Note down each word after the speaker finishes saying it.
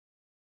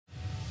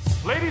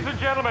Ladies and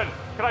gentlemen,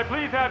 can I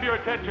please have your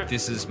attention?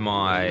 This is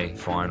my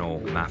final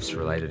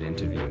maths-related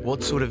interview.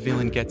 What sort of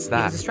villain gets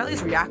that? It's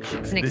Australia's reaction.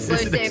 It's an This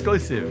exclusive. is an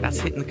exclusive. That's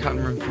hitting the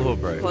cutting room floor,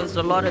 bro. Caused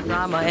a lot of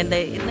drama and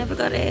it never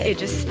got aired. It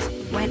just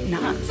went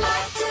nuts.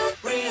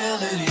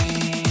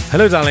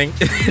 Hello, darling.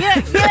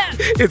 Yeah.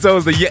 It's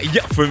always the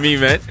yeah for me,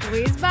 man.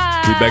 We're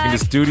back. We're back in the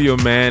studio,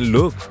 man.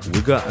 Look, we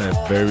got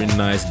a very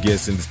nice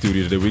guest in the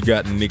studio today. We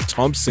got Nick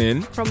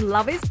Thompson. From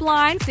Love is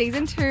Blind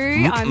Season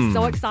 2. I'm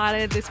so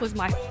excited. This was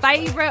my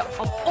favourite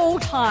of all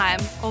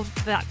time of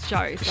that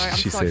show. So I'm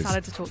so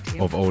excited to talk to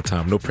you. Of all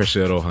time. No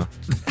pressure at all, huh?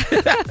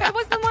 It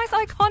was the most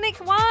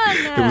iconic one.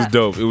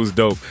 It was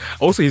dope.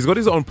 Also, he's got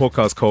his own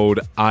podcast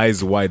called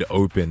Eyes Wide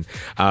Open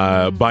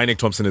by Nick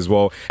Thompson as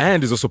well.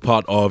 And is also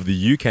part of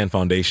the UCAN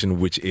Foundation,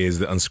 which is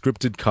the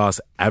Unscripted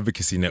Cast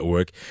Advocacy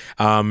Network.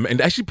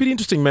 And actually pretty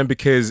interesting, man,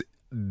 because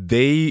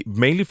they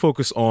mainly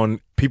focus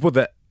on people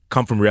that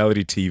come from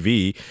reality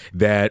TV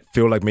that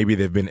feel like maybe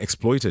they've been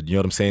exploited. You know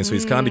what I'm saying? So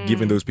he's kind of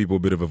giving those people a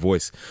bit of a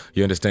voice.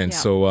 You understand? Yeah.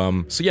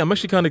 So yeah, I'm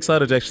actually kind of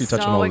excited to actually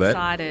touch on all that. So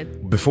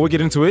excited. Before we get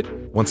into it,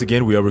 once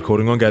again, we are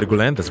recording on Gadigal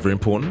land. That's very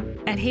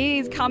important. And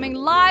he's coming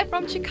live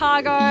from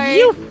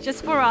Chicago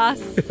just for us.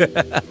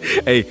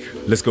 Hey,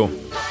 let's go.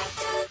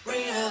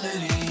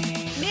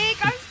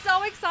 Nick, I'm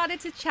so excited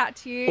to chat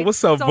to you.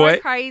 What's up, so boy?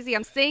 Crazy.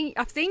 I've seen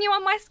you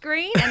on my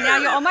screen, and now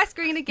you're on my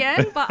screen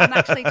again. But I'm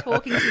actually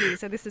talking to you,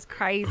 so this is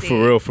crazy.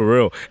 For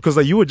real. Because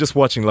like you were just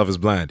watching Love is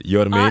Blind. You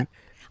know what I mean?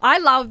 I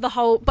love the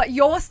whole, but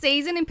your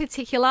season in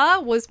particular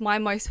was my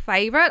most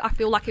favorite. I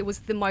feel like it was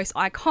the most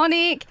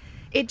iconic.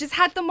 It just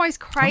had the most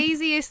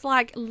craziest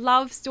like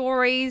love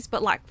stories,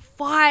 but like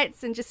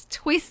fights and just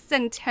twists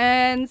and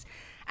turns.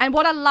 And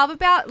what I love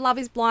about Love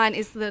is Blind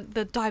is the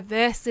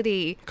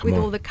diversity with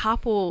all the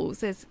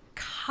couples. There's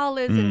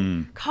colours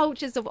and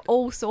cultures of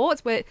all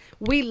sorts, where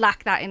we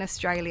lack that in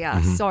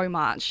Australia so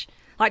much.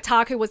 Like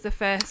Taku was the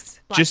first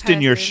black Just person.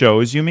 in your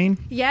shows, you mean?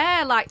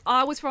 Yeah, like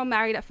I was from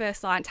Married at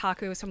First Sight.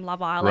 Taku was from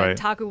Love Island. Right.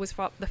 Taku was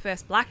the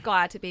first black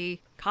guy to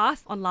be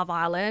cast on Love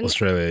Island.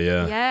 Australia,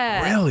 yeah.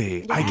 Yeah.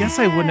 Really? I guess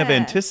I wouldn't have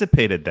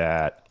anticipated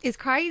that. It's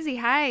crazy,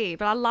 hey.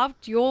 But I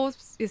loved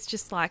yours. It's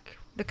just like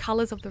the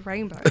colours of the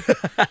rainbow.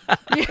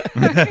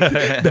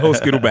 The whole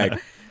Skittle bag.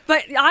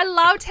 But I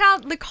loved how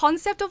the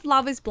concept of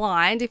Love is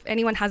Blind, if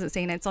anyone hasn't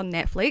seen it, it's on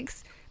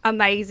Netflix.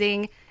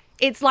 Amazing.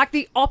 It's like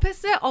the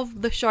opposite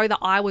of the show that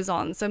I was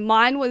on. So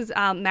mine was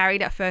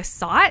Married at First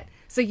Sight.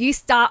 So you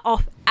start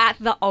off at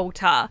the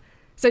altar.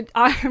 So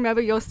I remember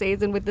your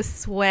season with the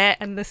sweat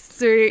and the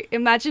suit.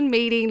 Imagine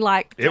meeting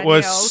like It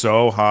was Danielle.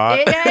 so hot.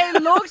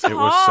 It looked hot. It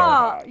was so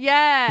hot.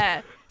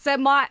 Yeah. So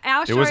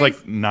our show It was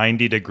like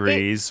 90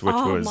 degrees, which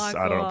oh was, my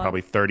I don't know, God. probably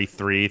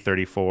 33,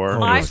 34. Oh I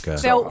my God.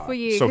 felt for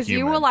you So because you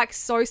were humid. like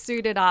so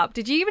suited up.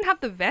 Did you even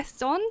have the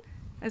vest on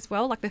as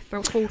well, like the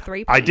full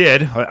three-piece? I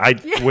did,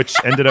 which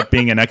ended up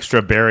being an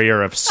extra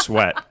barrier of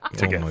sweat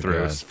to Oh get my through,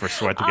 God. for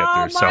sweat to get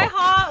Oh, through. my So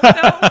heart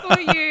felt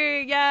for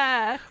you.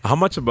 Yeah. How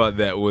much about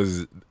that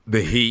was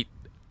the heat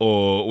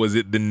or was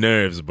it the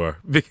nerves, bro?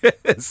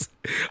 Because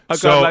I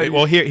So, can't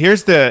well,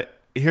 here's the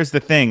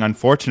thing.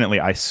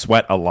 Unfortunately, I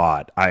sweat a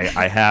lot.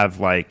 I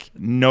have like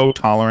no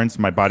tolerance.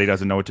 My body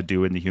doesn't know what to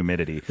do in the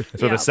humidity.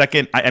 So Yeah. the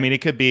second, I mean,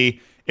 it could be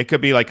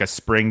like a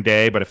spring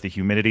day, but if the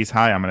humidity's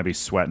high, I'm going to be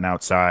sweating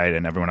outside,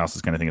 and everyone else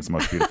is going to think it's the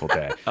most beautiful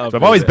day. So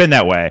I've always been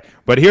that way.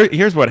 But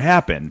here's what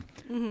happened.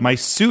 My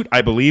suit,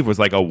 I believe, was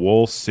like a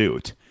wool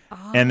suit.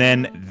 And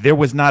then there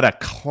was not a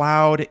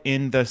cloud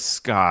in the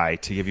sky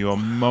to give you a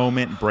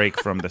moment break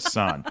from the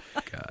sun.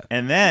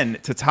 And then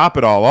to top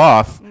it all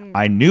off,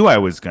 I knew I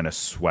was going to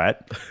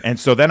sweat. And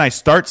so then I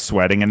start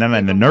sweating, and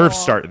then the nerves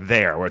start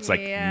there where it's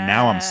like,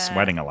 now I'm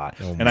sweating a lot.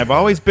 And I've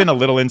always been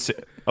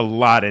a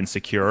lot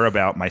insecure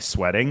about my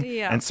sweating.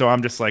 Yeah. And so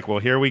I'm just like, well,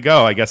 here we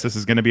go. I guess this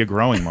is going to be a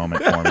growing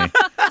moment for me.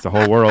 The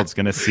whole world's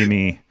going to see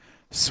me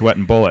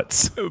sweating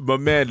bullets. But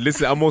man,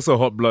 listen, I'm also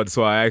hot blood,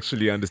 so I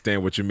actually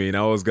understand what you mean. I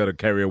always got to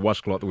carry a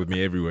washcloth with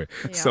me everywhere.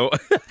 Yeah. So,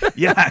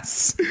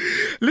 Yes.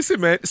 listen,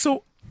 man.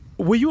 So,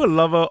 were you a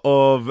lover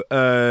of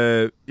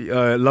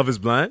Love is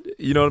Blind?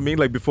 You know what I mean?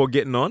 Like before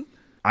getting on?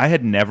 I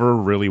had never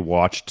really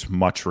watched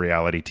much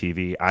reality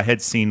TV. I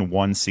had seen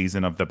one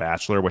season of The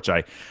Bachelor, which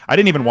I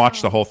didn't even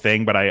watch the whole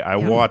thing, but I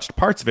watched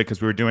parts of it because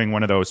we were doing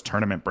one of those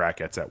tournament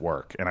brackets at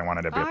work, and I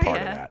wanted to be a part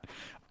of that.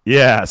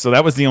 Yeah, so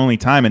that was the only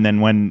time. And then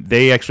when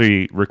they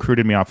actually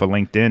recruited me off of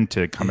LinkedIn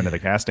to come into the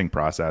casting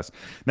process,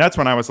 that's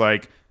when I was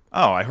like,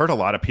 oh, I heard a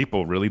lot of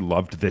people really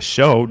loved this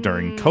show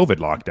during COVID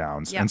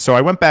lockdowns. Yep. And so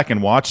I went back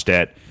and watched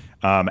it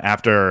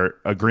after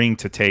agreeing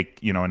to take,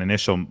 an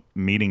initial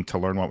meeting to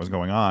learn what was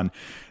going on.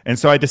 And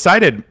so I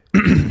decided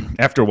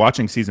after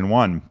watching season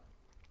 1,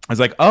 I was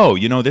like, oh,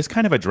 this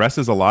kind of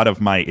addresses a lot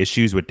of my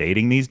issues with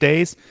dating these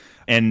days.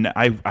 And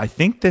I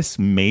think this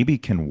maybe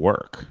can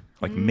work.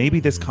 Like maybe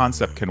this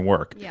concept can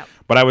work. Yep.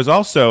 But I was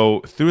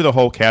also through the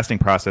whole casting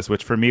process,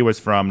 which for me was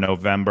from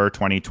November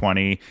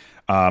 2020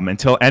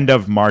 until end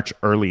of March,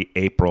 early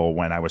April,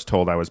 when I was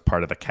told I was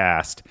part of the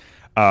cast.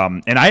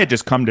 And I had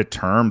just come to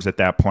terms at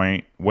that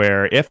point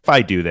where if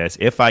I do this,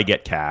 if I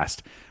get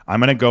cast, I'm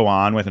going to go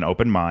on with an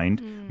open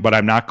mind, but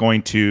I'm not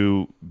going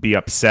to be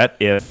upset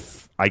if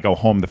I go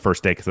home the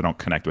first day because I don't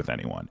connect with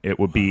anyone. It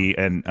would be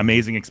an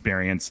amazing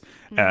experience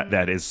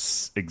that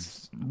is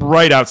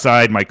right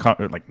outside my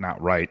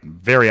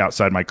very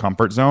outside my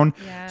comfort zone.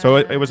 Yeah. So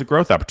it was a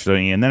growth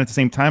opportunity. And then at the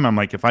same time, I'm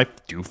like, if I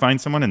do find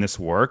someone and this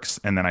works,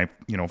 and then I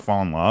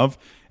fall in love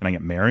and I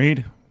get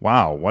married,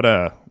 wow, what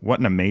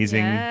an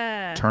amazing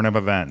turn of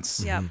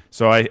events. Yep.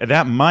 So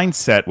that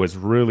mindset was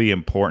really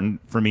important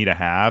for me to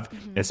have,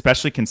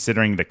 especially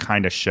considering the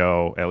kind of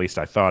show, at least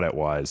I thought it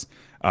was,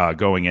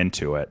 going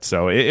into it.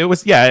 So it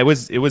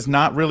was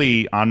not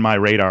really on my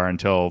radar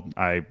until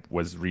I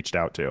was reached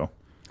out to.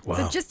 Wow.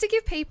 So just to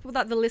give people,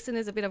 the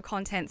listeners, a bit of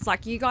content, it's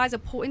like you guys are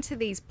put into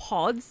these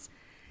pods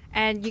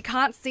and you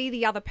can't see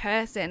the other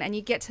person and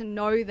you get to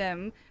know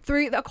them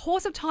through the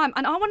course of time.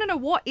 And I want to know,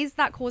 what is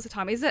that course of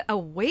time? Is it a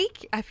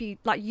week? If you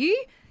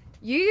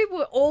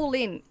were all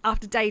in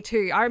after day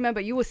 2. I remember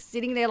you were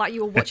sitting there like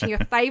you were watching your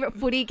favorite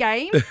footy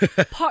game,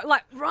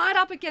 like right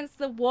up against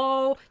the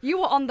wall. You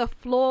were on the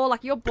floor,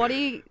 like your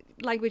body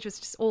language was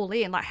just all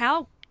in. Like,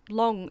 how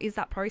long is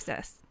that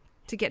process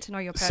to get to know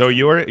your person? So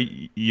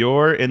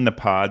you're in the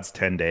pods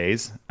 10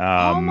 days.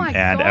 Oh my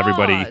and God.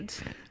 Everybody,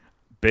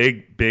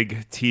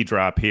 big T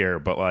drop here,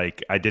 but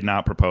like I did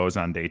not propose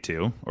on day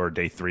 2 or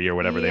day 3 or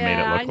whatever they made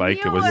it look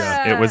like.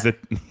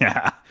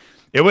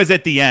 It was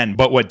at the end.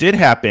 But what did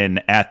happen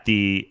at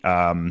the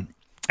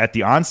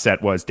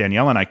onset was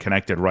Danielle and I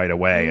connected right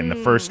away. In the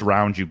first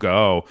round you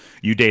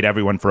date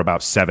everyone for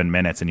about 7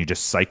 minutes and you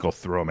just cycle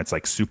through them. It's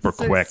like super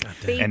quick.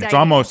 And it's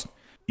almost,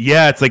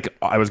 it's like,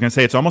 I was going to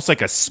say, it's almost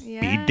like a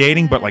speed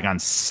dating, but like on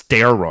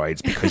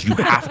steroids, because you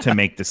have to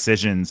make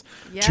decisions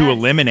to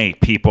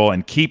eliminate people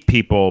and keep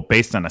people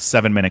based on a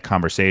 7-minute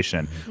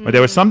conversation. But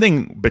there was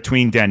something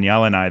between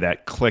Danielle and I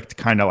that clicked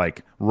kind of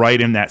like right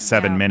in that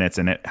 7 minutes,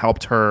 and it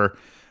helped her,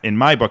 in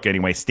my book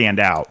anyway, stand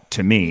out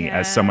to me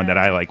as someone that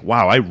I like,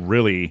 wow, I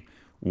really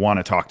want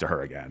to talk to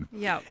her again.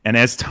 Yep. And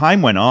as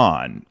time went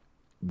on,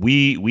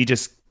 we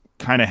just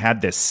kind of had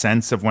this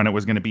sense of when it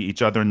was going to be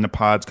each other in the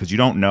pods, because you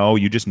don't know,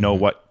 you just know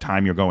what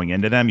time you're going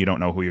into them. You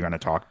don't know who you're going to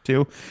talk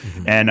to.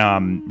 And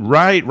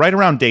right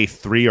around day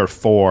 3 or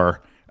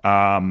 4,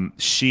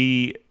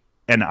 she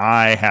and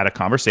I had a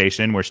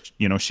conversation where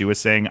she was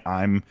saying,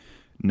 I'm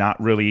not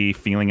really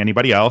feeling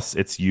anybody else.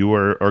 It's you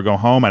or go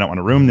home. I don't want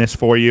to ruin this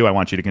for you. I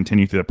want you to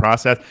continue through the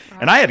process.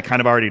 Right. And I had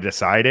kind of already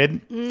decided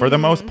for the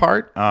most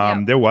part.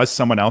 There was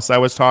someone else I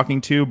was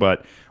talking to,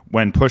 but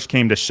when push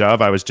came to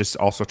shove, I was just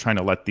also trying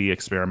to let the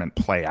experiment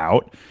play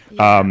out,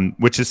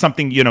 which is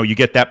something, you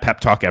get that pep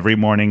talk every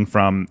morning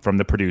from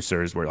the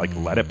producers where like,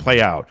 let it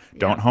play out.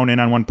 Don't hone in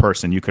on one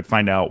person. You could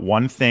find out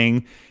one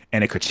thing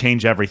and it could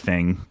change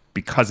everything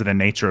because of the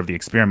nature of the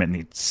experiment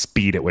and the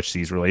speed at which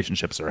these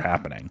relationships are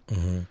happening.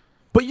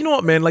 But you know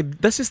what, man? Like,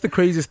 that's just the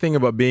craziest thing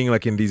about being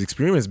like in these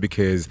experiments,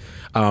 because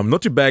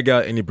not to bag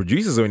out any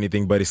producers or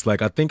anything, but it's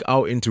like I think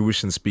our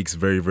intuition speaks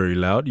very, very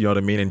loud. You know what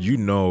I mean? And you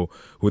know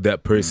who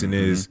that person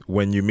is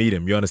when you meet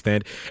him. You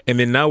understand? And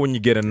then now when you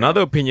get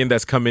another opinion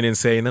that's coming in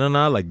saying,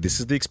 no, like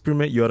this is the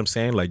experiment. You know what I'm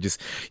saying? Like just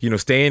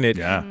stay in it.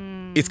 Yeah.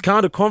 It's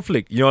kind of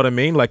conflict. You know what I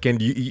mean? Like,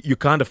 and you're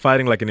kind of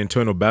fighting like an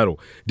internal battle.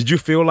 Did you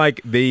feel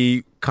like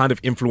they kind of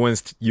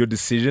influenced your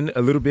decision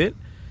a little bit?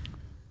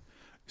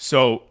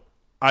 So,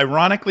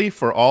 ironically,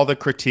 for all the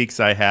critiques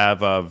I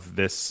have of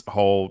this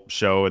whole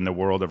show in the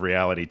world of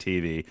reality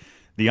TV,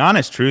 the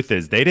honest truth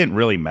is they didn't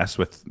really mess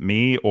with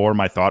me or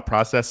my thought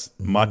process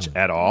much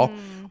at all,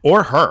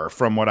 or her,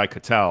 from what I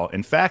could tell.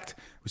 In fact,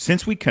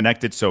 since we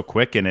connected so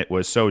quick and it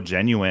was so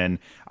genuine,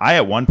 I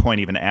at one point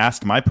even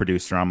asked my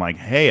producer, I'm like,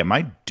 hey, am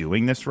I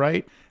doing this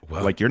right?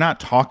 Wow. Like, you're not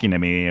talking to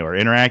me or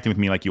interacting with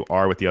me like you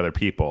are with the other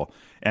people.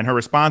 And her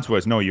response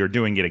was, no, you're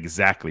doing it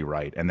exactly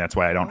right. And that's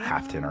why I don't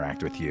have to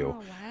interact with you.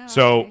 Wow.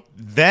 So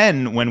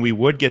then when we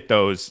would get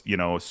those,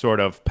 sort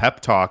of pep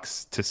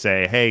talks to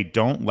say, hey,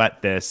 don't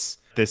let this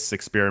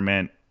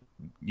experiment,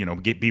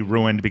 be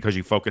ruined because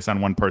you focus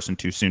on one person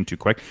too soon, too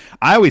quick.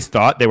 I always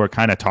thought they were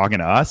kind of talking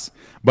to us,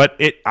 but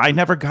I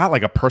never got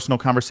like a personal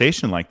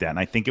conversation like that. And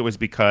I think it was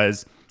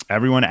because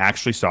everyone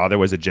actually saw there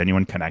was a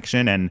genuine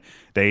connection and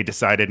they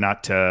decided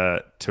not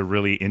to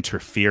really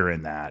interfere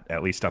in that,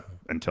 at least up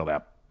until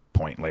that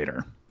point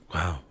later.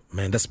 Wow,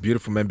 man, that's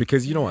beautiful, man.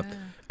 Because you know what?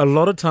 A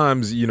lot of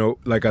times,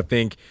 like I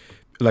think,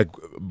 like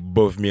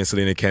both me and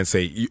Selina can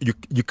say,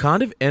 you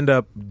kind of end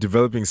up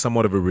developing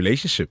somewhat of a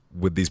relationship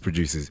with these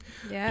producers.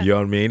 Yeah. You know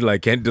what I mean?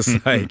 Like, and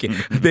just like,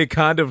 they're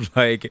kind of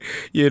like,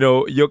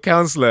 your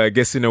counselor, I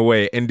guess, in a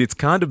way. And it's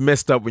kind of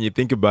messed up when you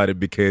think about it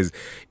because,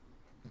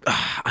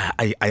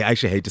 I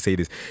actually hate to say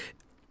this,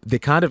 they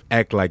kind of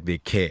act like they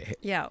care.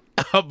 Yeah.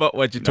 about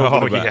what you're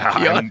talking about.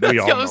 Yeah, we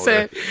all know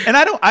that. And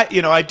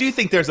I do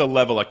think there's a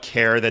level of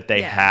care that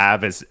they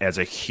have as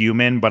a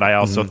human, but I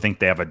also think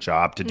they have a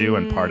job to do,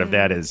 and part of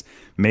that is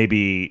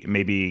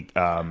maybe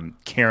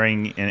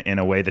caring in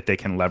a way that they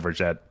can leverage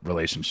that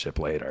relationship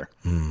later.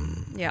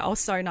 Yeah, I was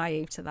so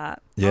naive to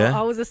that. Yeah?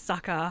 I was a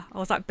sucker. I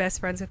was like best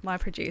friends with my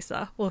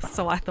producer. Well,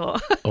 so I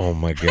thought. Oh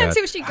my God.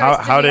 Until she goes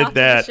How to me did after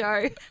that- the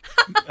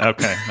show.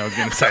 Okay, I was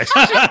gonna say.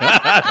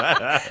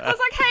 I was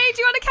like, hey,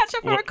 do you want to catch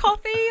up for a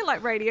coffee?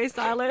 Like radio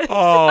silence.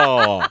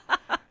 Oh.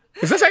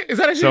 Is that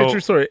actually a true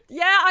story?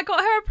 Yeah, I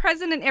got her a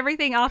present and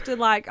everything after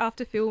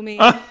filming.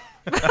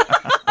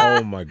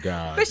 Oh my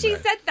God. But she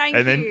man. said thank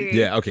And then- you.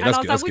 Yeah, okay, And that's I was good,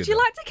 like, that's would good you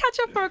then. like to catch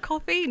up for a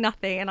coffee?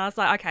 Nothing. And I was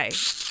like, okay,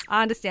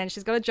 I understand.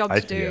 She's got a job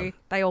to do. yeah.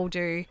 They all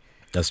do.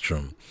 That's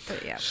true.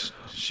 But yeah.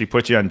 She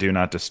put you on Do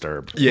Not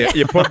Disturb. Yeah,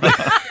 probably.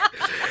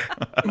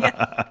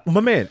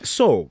 My man,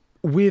 so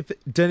with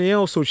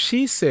Danielle, so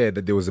she said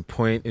that there was a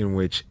point in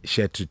which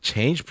she had to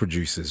change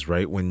producers,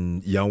 right,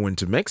 when y'all went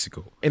to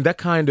Mexico. And that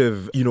kind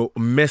of,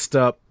 messed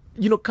up,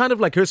 kind of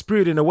like her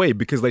spirit in a way,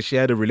 because like she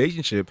had a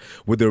relationship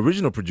with the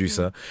original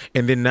producer,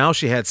 and then now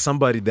she had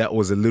somebody that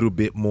was a little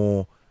bit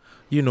more,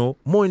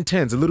 more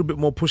intense, a little bit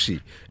more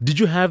pushy. Did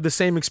you have the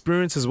same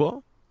experience as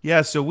well?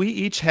 Yeah, so we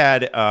each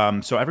had,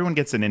 so everyone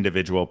gets an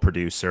individual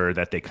producer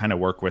that they kind of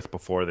work with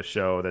before the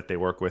show, that they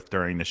work with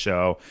during the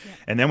show. Yeah.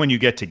 And then when you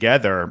get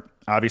together,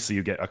 obviously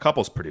you get a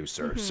couples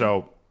producer.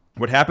 So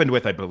what happened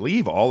with, I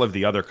believe, all of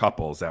the other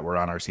couples that were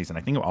on our season,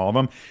 I think all of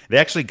them, they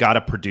actually got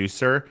a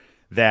producer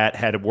that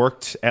had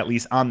worked at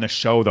least on the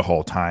show the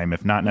whole time,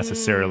 if not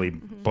necessarily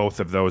both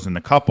of those in the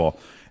couple.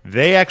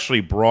 They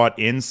actually brought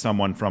in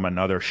someone from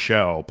another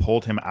show,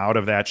 pulled him out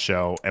of that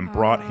show, and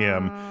brought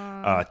him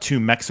to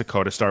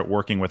Mexico to start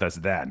working with us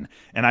then.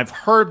 And I've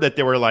heard that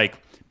there were like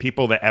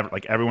people that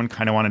everyone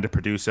kind of wanted to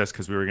produce us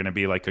because we were going to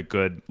be like a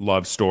good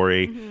love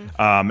story.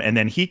 And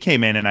then he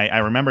came in, and I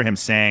remember him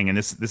saying, and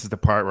this is the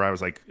part where I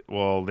was like,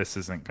 well, this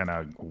isn't going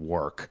to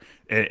work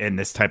in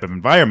this type of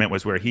environment,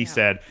 was where he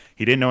said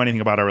he didn't know anything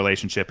about our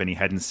relationship and he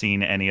hadn't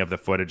seen any of the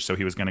footage. So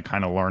he was going to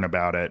kind of learn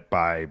about it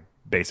by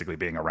basically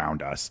being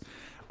around us.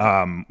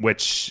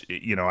 Which,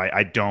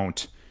 I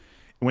don't,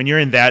 when you're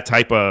in that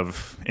type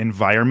of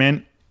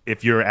environment,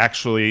 if your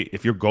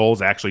goal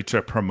is actually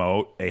to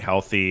promote a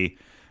healthy,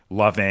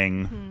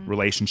 loving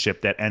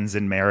relationship that ends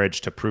in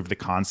marriage to prove the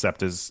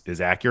concept is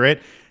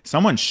accurate,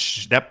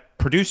 that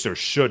producer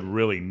should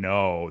really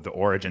know the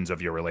origins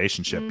of your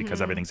relationship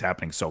because everything's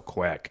happening so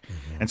quick.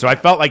 And so I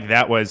felt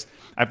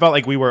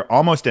like we were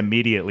almost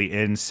immediately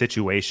in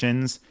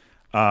situations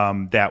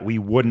that we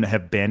wouldn't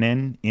have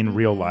been in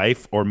real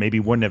life, or maybe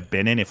wouldn't have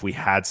been in if we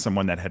had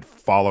someone that had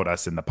followed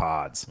us in the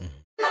pods.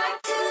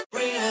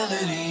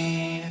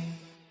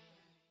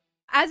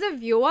 As a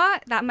viewer,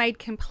 that made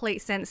complete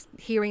sense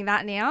hearing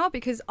that now,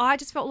 because I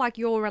just felt like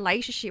your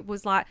relationship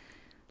was like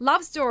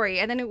love story,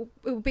 and then it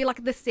would be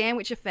like the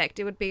sandwich effect.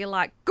 It would be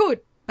like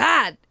good,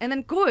 bad, and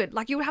then good.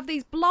 Like you would have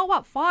these blow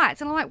up fights,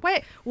 and I'm like,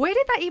 where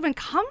did that even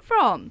come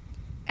from?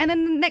 And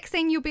then the next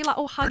scene you'll be like,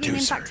 hugging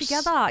and back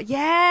together.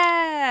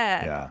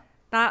 Yeah.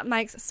 That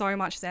makes so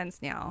much sense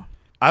now.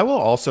 I will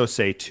also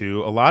say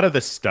too, a lot of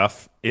the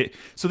stuff.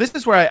 So this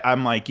is where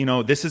I'm like,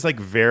 this is like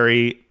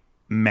very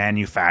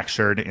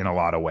manufactured in a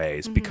lot of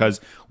ways,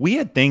 because we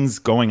had things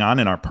going on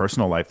in our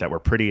personal life that were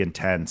pretty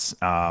intense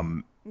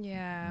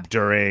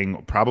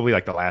during probably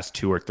like the last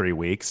 2 or 3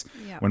 weeks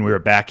when we were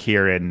back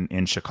here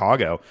in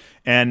Chicago,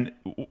 and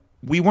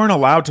we weren't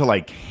allowed to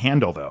like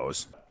handle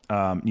those.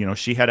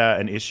 She had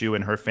an issue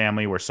in her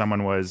family where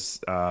someone was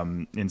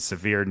in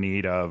severe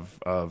need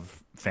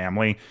of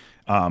family.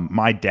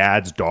 My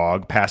dad's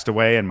dog passed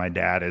away, and my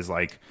dad is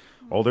like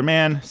older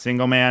man,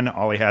 single man.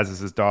 All he has is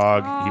his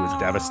dog. Aww. He was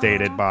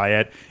devastated by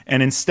it.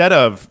 And instead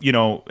of,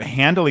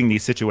 handling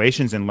these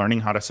situations and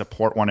learning how to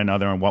support one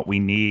another and what we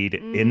need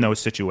in those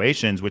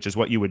situations, which is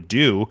what you would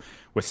do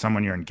with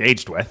someone you're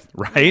engaged with,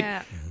 right?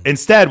 Yeah.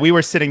 Instead, we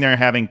were sitting there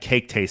having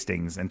cake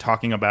tastings and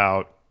talking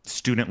about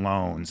student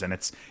loans, and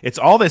it's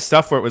all this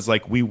stuff where it was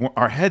like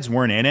our heads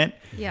weren't in it,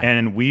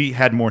 and we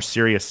had more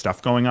serious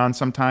stuff going on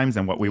sometimes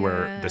than what we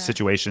were, the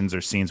situations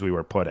or scenes we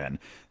were put in.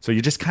 So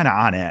you're just kind of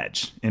on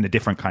edge in a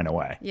different kind of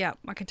way. Yeah,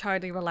 I can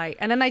totally relate.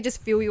 And then they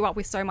just fill you up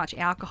with so much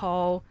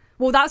alcohol.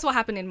 Well, that's what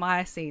happened in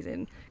my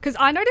season, because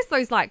I noticed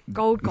those like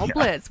gold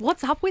goblets.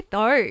 What's up with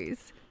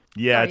those?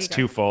 Yeah, it's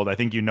twofold. I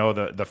think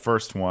the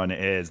first one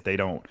is they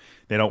don't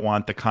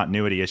want the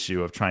continuity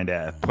issue of trying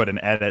to put an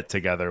edit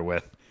together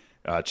with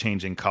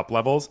changing cup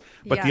levels.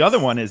 But the other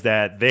one is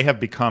that they have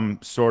become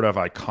sort of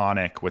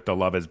iconic with the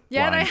Love is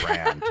Blind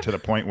brand to the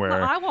point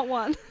where I want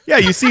one. Yeah,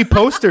 you see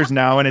posters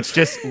now and it's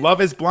just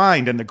Love is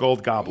Blind and the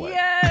gold goblet.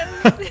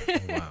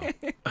 Yes. Wow.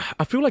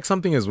 I feel like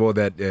something as well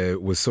that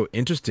was so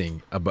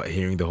interesting about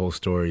hearing the whole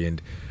story,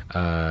 and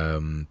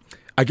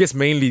I guess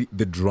mainly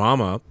the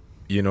drama,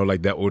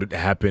 like that would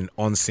happen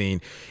on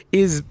scene,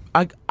 is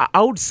I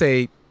would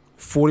say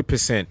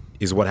 40%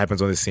 is what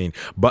happens on the scene,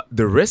 but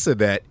the rest of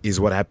that is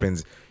what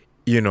happens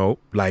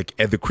like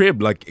at the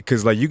crib, like,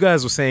 because like you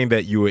guys were saying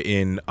that you were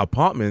in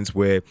apartments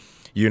where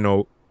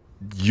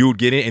you'd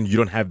get in and you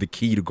don't have the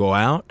key to go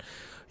out.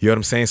 You know what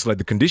I'm saying? So like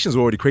the conditions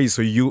were already crazy.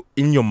 So you,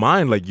 in your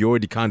mind, like you're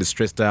already kind of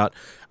stressed out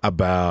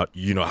about,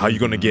 you know, how you're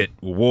going to get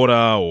water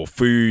or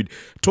food.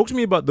 Talk to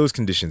me about those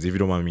conditions, if you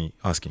don't mind me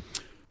asking.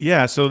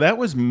 Yeah, so that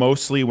was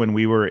mostly when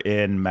we were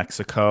in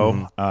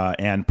Mexico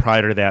and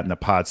prior to that in the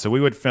pods. So we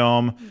would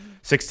film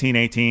 16,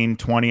 18,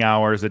 20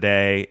 hours a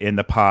day in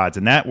the pods.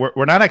 And that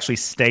we're not actually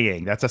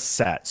staying. That's a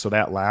set. So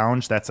that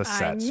lounge, that's a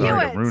set.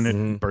 Sorry to ruin it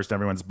and burst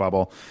everyone's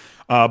bubble.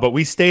 But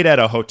we stayed at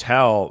a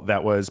hotel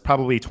that was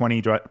probably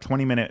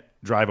 20-minute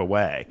drive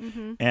away.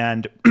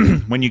 And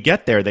when you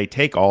get there, they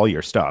take all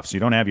your stuff. So you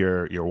don't have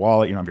your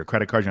wallet, you don't have your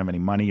credit card, you don't have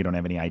any money, you don't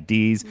have any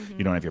IDs,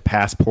 you don't have your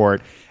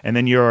passport. And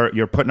then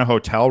you're put in a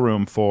hotel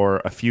room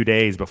for a few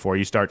days before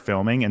you start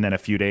filming, and then a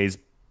few days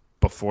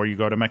before you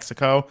go to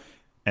Mexico,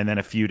 and then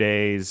a few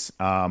days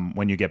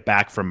when you get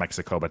back from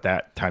Mexico, but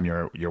that time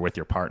you're with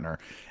your partner.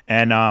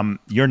 And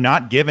you're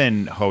not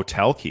given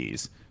hotel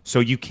keys, so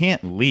you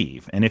can't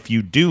leave. And if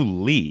you do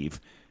leave,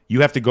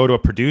 you have to go to a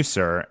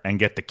producer and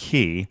get the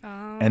key,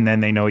 and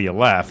then they know you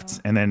left,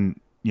 and then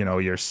you know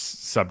you're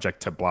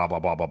subject to blah blah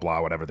blah blah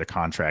blah, whatever the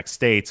contract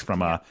states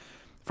from a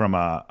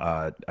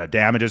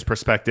damages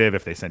perspective.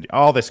 If they send you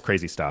all this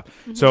crazy stuff,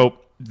 so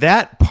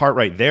that part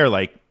right there,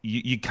 like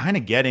you kind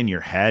of get in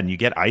your head and you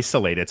get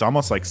isolated. It's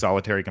almost like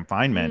solitary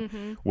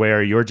confinement,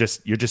 where you're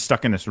just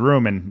stuck in this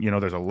room, and you know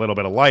there's a little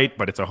bit of light,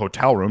 but it's a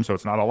hotel room, so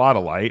it's not a lot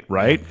of light,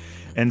 right?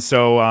 And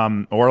so,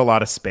 or a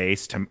lot of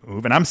space to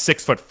move. And I'm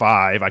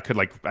 6'5".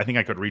 I think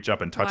I could reach up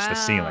and touch the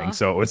ceiling.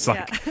 So it was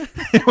like,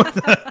 it was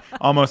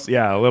almost,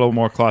 a little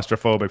more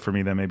claustrophobic for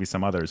me than maybe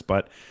some others.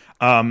 But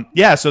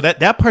so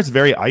that part's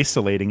very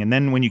isolating. And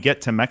then when you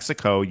get to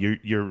Mexico,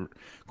 you're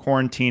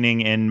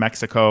quarantining in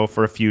Mexico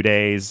for a few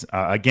days.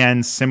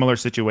 Again, similar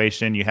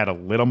situation. You had a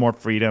little more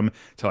freedom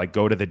to like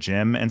go to the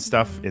gym and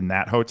stuff in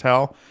that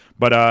hotel.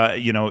 But,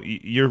 you know,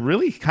 you're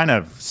really kind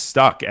of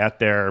stuck at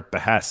their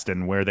behest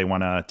and where they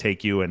want to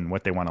take you and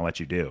what they want to let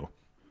you do.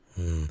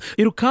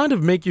 It'll kind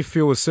of make you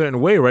feel a certain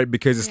way, right?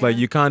 Because it's like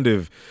you kind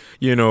of,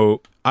 you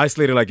know,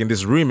 isolated like in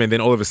this room, and then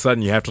all of a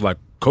sudden you have to like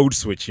code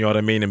switch, you know what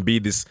I mean? And be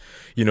this,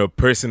 you know,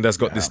 person that's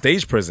got the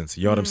stage presence.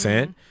 You know what I'm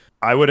saying?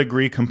 I would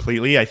agree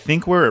completely. I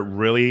think where it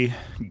really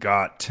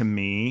got to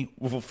me,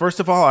 well,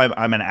 first of all,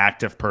 I'm an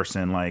active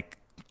person, like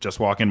just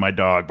walking my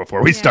dog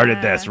before we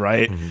started this,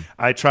 right?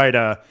 I try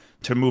to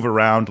move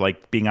around,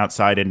 like being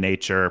outside in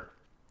nature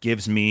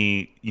gives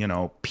me, you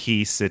know,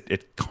 peace.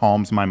 It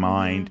calms my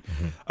mind.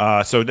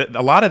 So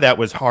a lot of that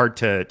was hard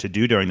to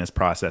do during this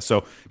process.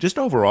 So just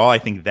overall, I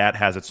think that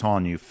has its toll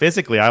on you.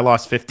 Physically, I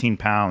lost 15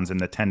 pounds in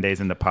the 10 days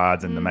in the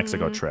pods in the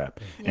Mexico trip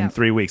in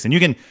 3 weeks. And you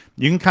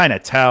can kind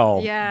of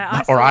tell,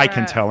 I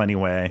can tell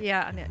anyway.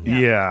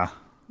 Yeah,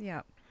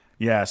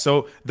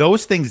 so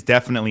those things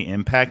definitely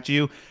impact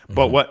you.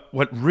 But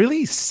what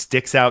really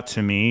sticks out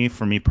to me,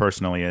 for me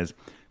personally, is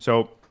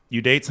so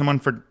you date someone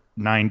for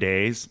 9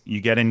 days, you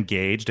get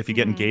engaged. If you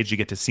get engaged, you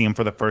get to see them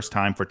for the first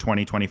time for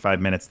 20, 25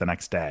 minutes the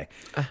next day.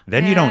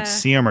 Then you don't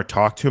see them or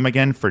talk to them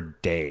again for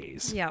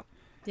days.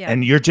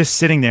 And you're just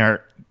sitting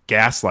there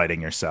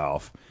gaslighting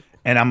yourself.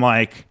 And I'm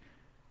like,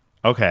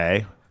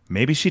 okay,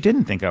 maybe she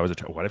didn't think I was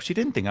attractive. What if she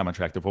didn't think I'm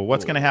attractive? Well,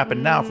 what's going to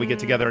happen now if we get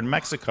together in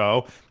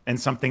Mexico and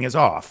something is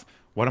off?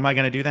 What am I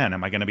going to do then?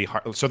 Am I going to be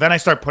hard? So then I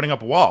start putting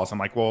up walls. I'm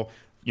like, well,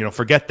 you know,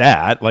 forget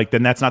that. Like,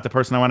 then that's not the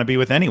person I want to be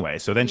with anyway.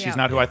 So then she's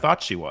not who I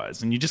thought she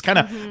was. And you just kind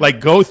of like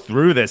go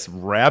through this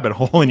rabbit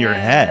hole in your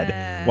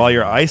head while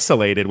you're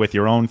isolated with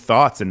your own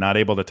thoughts and not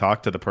able to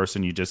talk to the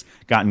person you just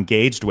got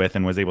engaged with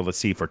and was able to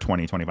see for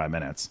 20, 25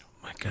 minutes.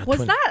 Oh my God.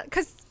 Was that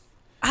because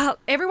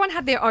everyone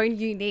had their own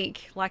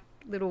unique, like,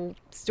 little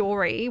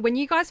story. When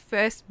you guys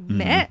first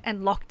met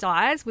and locked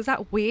eyes, was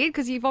that weird?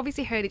 Because you've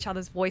obviously heard each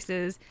other's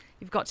voices.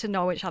 You've got to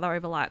know each other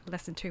over like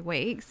less than 2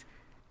 weeks.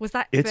 Was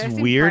that it's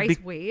first weird? embrace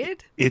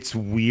weird? It's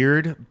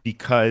weird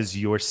because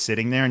you're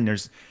sitting there and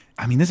this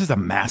is a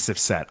massive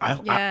set.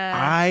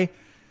 I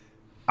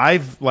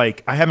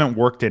haven't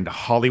worked in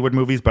Hollywood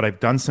movies, but I've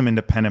done some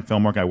independent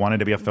film work. I wanted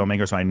to be a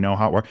filmmaker, so I know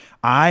how it works.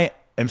 I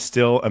am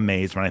still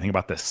amazed when I think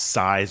about the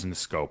size and the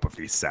scope of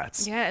these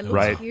sets. Yeah, it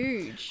looks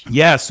huge.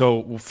 Yeah,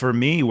 so for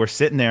me, we're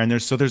sitting there, and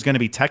there's going to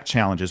be tech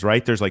challenges,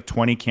 right? There's like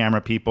 20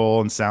 camera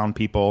people and sound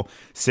people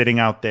sitting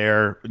out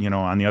there, you know,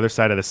 on the other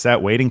side of the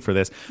set waiting for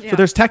this. So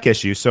there's tech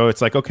issues. So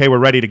it's like, okay, we're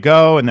ready to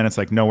go, and then it's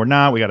like, no, we're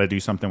not. We got to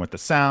do something with the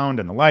sound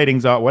and the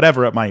lighting's out,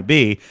 whatever it might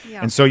be.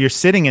 And so you're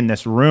sitting in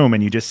this room,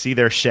 and you just see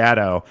their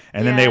shadow,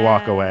 and then they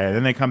walk away, and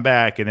then they come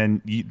back, and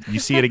then you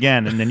see it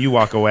again, and then you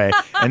walk away.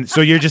 And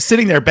so you're just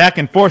sitting there back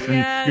and forth,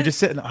 and you're just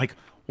sitting like,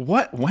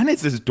 when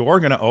is this door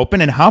going to open,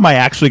 and how am I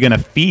actually going to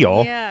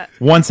feel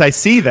once I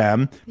see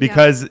them?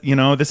 Because, you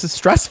know, this is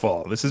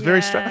stressful. This is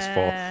very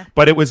stressful.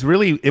 But it was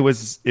really, it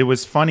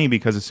was funny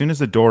because as soon as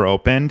the door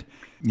opened,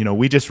 you know,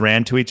 we just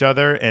ran to each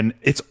other, and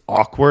it's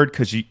awkward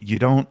because you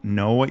don't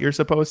know what you're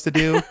supposed to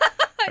do.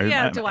 Do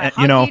I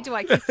hug you? Do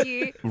I kiss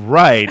you?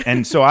 Right.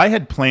 And so I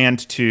had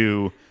planned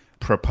to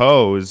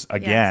propose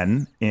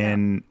again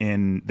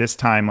in this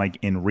time, like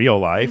in real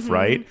life,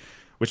 right?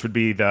 which would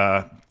be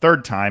the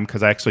third time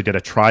because I actually did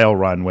a trial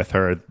run with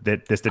her.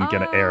 That this didn't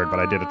get aired, but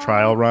I did a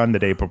trial run the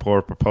day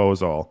before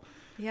proposal.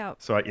 Yep.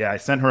 So I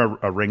sent her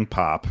a ring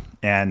pop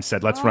and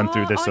said, let's run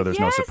through this so there's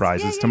no yes.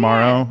 surprises Yeah.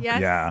 tomorrow.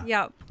 Yes.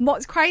 Yeah.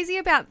 What's crazy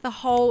about the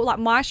whole, like,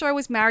 my show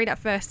was Married at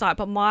First Sight,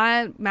 but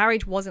my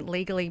marriage wasn't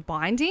legally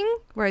binding,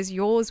 whereas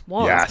yours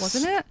was,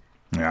 wasn't it?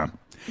 Yeah.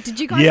 Did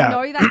you guys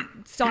know that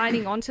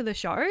signing on to the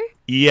show?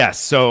 Yes.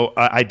 So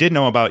I did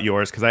know about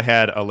yours because I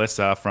had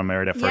Alyssa from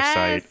Married at First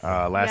Yes.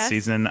 Sight last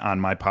season on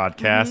my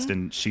podcast,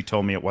 and she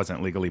told me it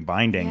wasn't legally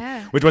binding,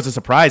 Yeah. which was a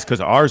surprise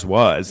because ours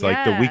was.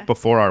 Like the Yeah. week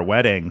before our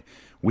wedding,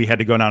 we had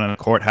to go down to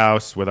the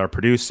courthouse with our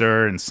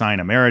producer and sign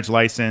a marriage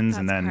license.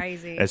 And That's then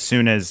crazy. as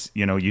soon as,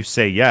 you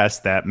say yes,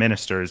 that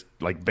minister's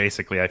like,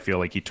 basically, I feel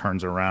like he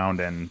turns around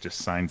and just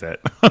signs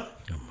it.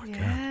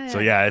 Yeah. So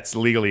yeah, it's a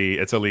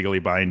legally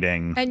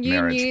binding And you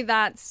marriage. knew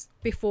that's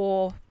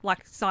before,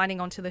 like,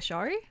 signing on to the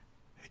show?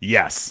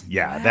 Yes,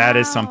 yeah, that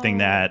is something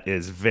Wow. that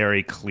is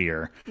very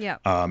clear. Yeah.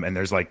 And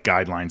there's like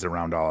guidelines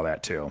around all of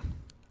that too.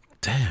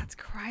 Damn. It's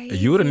crazy.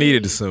 You would have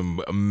needed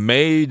some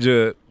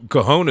major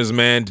cojones,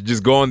 man, to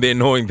just go on there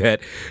knowing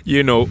that,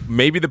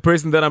 maybe the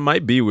person that I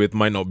might be with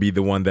might not be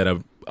the one that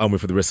I'm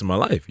with for the rest of my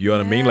life. You know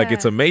what I mean? Like,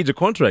 it's a major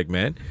contract,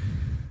 man.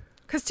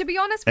 Because to be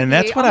honest with And you,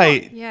 that's what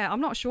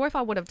I'm not sure if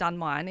I would have done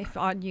mine if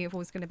I knew if it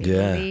was going to be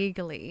Yeah.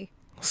 legally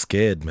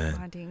Scared, man.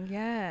 binding.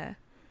 Yeah.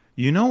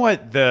 You know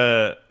what,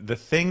 the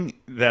thing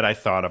that I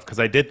thought of, because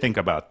I did think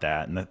about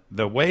that, and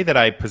the way that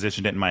I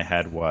positioned it in my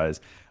head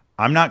was,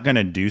 I'm not going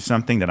to do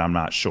something that I'm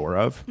not sure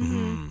of.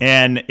 Mm-hmm.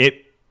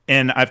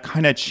 And I've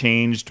kind of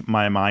changed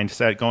my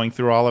mindset going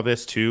through all of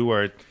this too,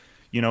 where,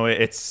 you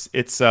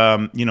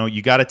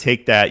got to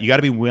take that, you got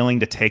to be willing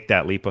to take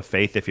that leap of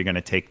faith if you're going to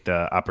take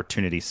the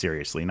opportunity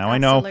seriously. Now,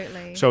 Absolutely.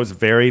 I know show's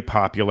very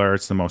popular.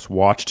 It's the most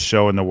watched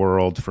show in the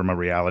world from a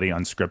reality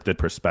unscripted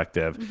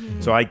perspective. Mm-hmm.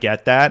 So I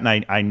get that.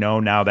 And I know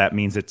now that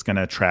means it's going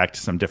to attract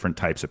some different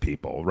types of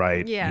people,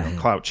 right? Yeah.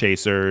 Clout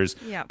chasers,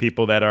 Yeah.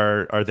 people that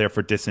are there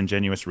for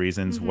disingenuous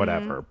reasons,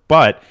 whatever.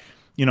 But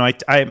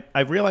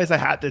I realized I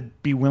had to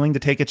be willing to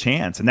take a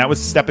chance, and that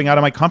was stepping out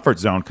of my comfort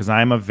zone because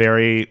I'm a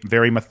very,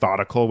 very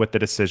methodical with the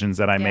decisions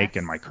that I make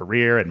in my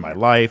career, in my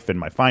life, and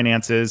my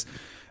finances.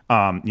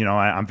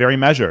 I'm very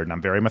measured and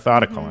I'm very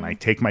methodical, and I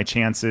take my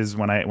chances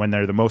when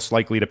they're the most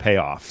likely to pay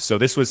off. So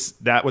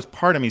that was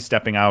part of me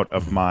stepping out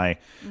of my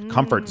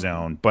comfort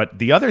zone. But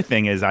the other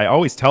thing is, I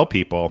always tell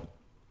people,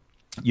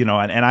 and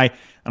I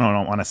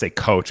don't want to say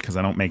coach because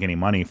I don't make any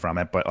money from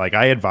it, but like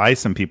I advise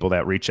some people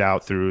that reach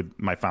out through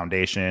my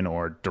foundation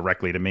or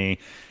directly to me,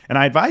 and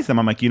I advise them,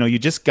 I'm like, you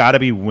just got to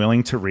be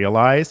willing to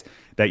realize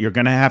that you're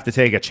going to have to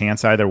take a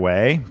chance either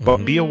way, but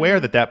be aware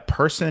that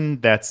person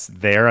that's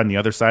there on the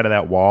other side of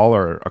that wall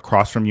or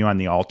across from you on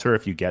the altar,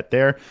 if you get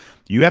there,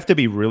 you have to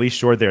be really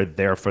sure they're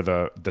there for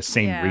the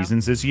same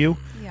reasons as you,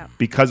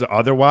 because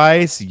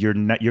otherwise you're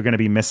going to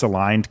be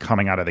misaligned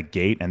coming out of the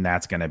gate, and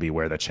that's going to be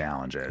where the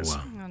challenge is.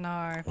 Wow. I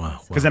know.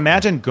 Wow. Because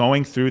imagine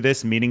going through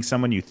this, meeting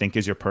someone you think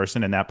is your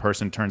person, and that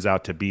person turns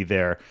out to be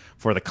there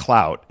for the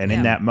clout. And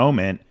in that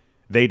moment,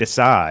 they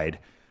decide,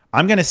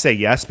 I'm going to say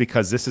yes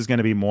because this is going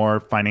to be more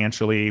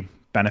financially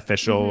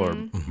beneficial or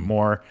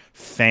more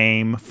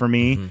fame for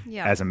me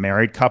as a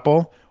married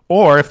couple.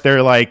 Or if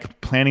they're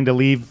like planning to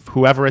leave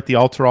whoever at the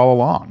altar all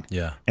along.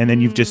 Yeah. And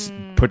then you've just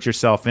put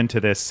yourself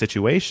into this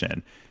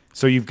situation.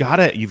 So you've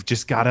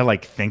just got to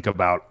like think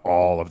about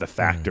all of the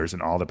factors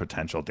and all the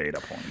potential data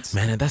points.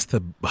 Man, and that's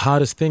the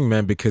hardest thing,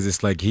 man, because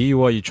it's like here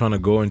you are, you're trying to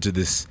go into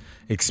this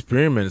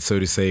experiment, so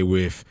to say,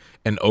 with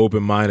an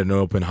open mind and an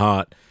open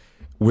heart,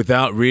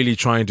 without really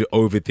trying to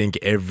overthink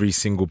every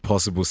single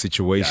possible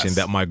situation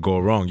that might go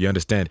wrong. You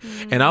understand?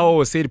 And I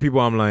always say to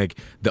people, I'm like,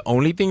 the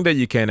only thing that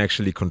you can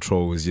actually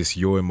control is just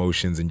your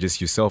emotions and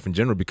just yourself in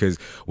general, because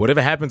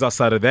whatever happens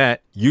outside of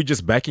that, you're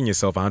just backing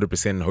yourself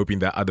 100% and hoping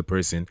that other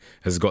person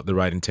has got the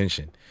right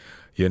intention.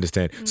 You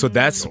understand? So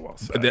that's,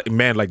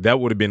 man, like that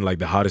would have been like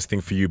the hardest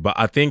thing for you. But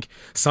I think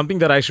something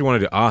that I actually wanted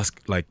to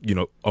ask, like,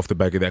 off the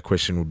back of that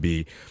question would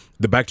be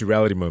the back to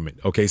reality moment.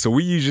 Okay, so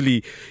we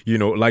usually,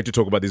 like to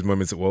talk about these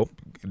moments. Well,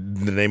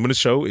 the name of the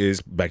show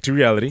is Back to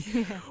Reality.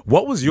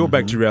 What was your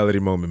back to reality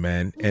moment,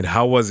 man? And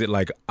how was it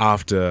like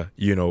after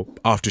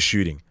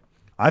shooting?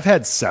 I've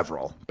had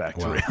several back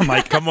to reality. I'm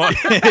like, come on.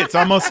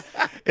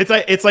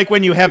 It's like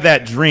when you have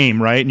that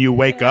dream, right? And you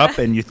wake up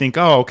and you think,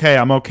 oh, okay,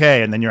 I'm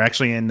okay. And then you're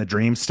actually in the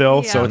dream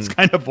still. So it's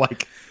kind of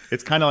like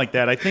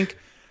that. I think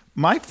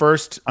my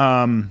first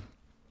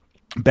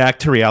back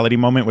to reality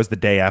moment was the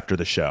day after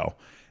the show.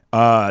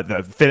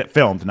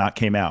 Filmed, not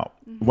came out.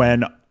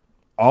 When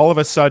all of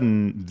a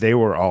sudden they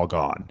were all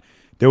gone.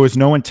 There was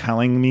no one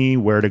telling me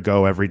where to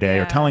go every day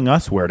or telling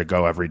us where to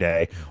go every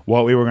day,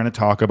 what we were going to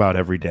talk about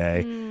every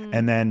day.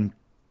 And then,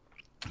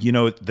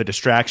 the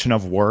distraction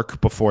of work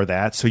before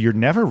that. So you're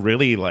never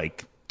really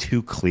like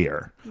too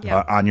clear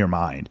on your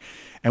mind.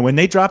 And when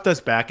they dropped us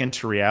back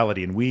into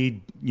reality, and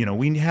we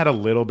had a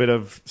little bit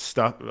of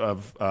stuff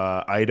of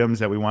items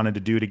that we wanted to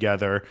do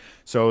together.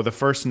 So the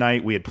first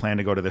night we had planned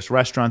to go to this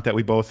restaurant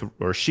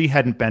that she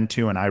hadn't been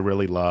to and I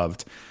really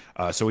loved.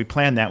 So we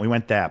planned that. We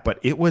went that. But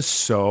it was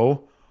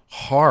so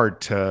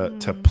hard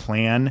to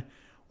plan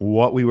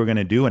what we were going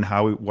to do and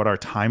what our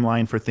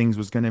timeline for things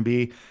was going to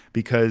be,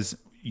 because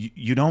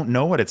you don't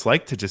know what it's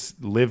like to just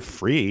live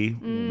free,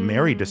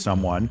 married to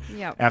someone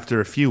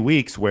after a few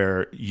weeks,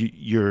 where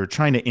you're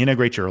trying to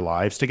integrate your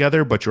lives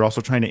together, but you're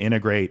also trying to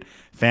integrate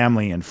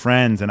family and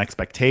friends and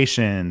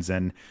expectations.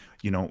 And,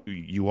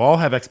 you all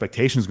have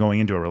expectations going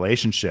into a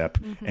relationship,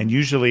 and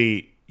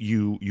usually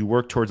you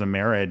work towards a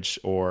marriage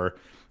or,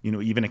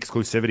 even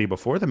exclusivity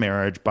before the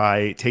marriage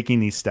by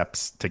taking these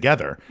steps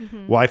together.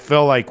 Well, I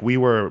feel like we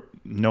were,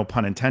 no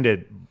pun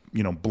intended,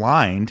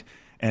 blind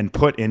and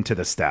put into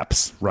the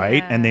steps,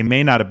 right? And they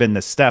may not have been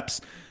the steps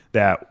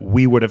that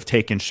we would have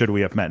taken should we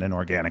have met in an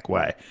organic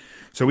way.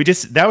 So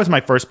that was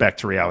my first back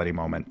to reality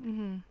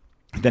moment.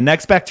 The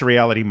next back to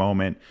reality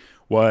moment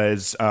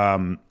was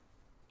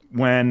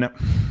when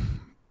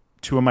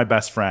two of my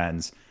best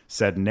friends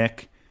said,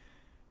 Nick,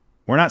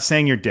 we're not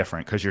saying you're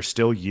different because you're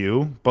still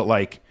you, but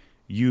like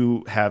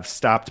you have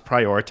stopped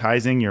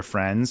prioritizing your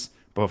friends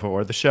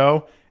before the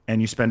show and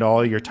you spend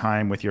all your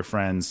time with your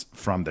friends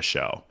from the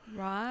show.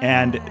 Right.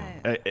 And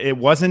it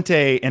was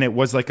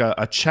like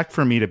a check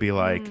for me to be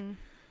like,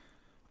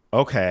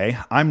 okay,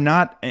 I'm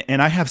not,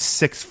 and I have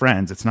 6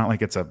 friends. It's not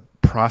like it's a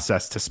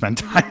process to spend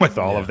time with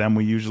all of them.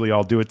 We usually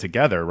all do it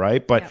together,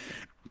 right? But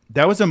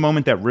that was a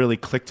moment that really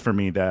clicked for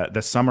me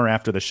the summer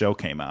after the show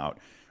came out,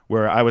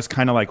 where I was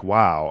kind of like,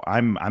 wow,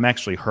 I'm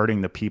actually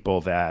hurting the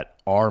people that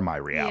are my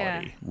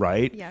reality,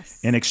 right? Yes.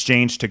 In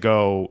exchange to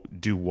go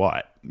do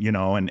what,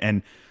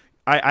 and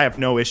I have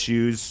no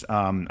issues.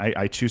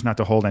 I choose not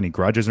to hold any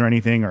grudges or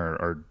anything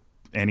or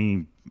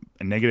any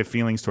negative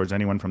feelings towards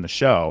anyone from the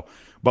show,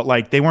 but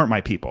like they weren't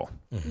my people.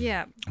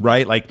 Yeah.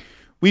 Right? Like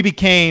we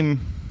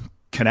became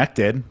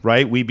connected,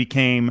 right? We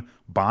became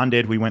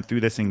bonded. We went through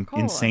this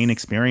insane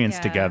experience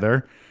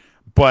together,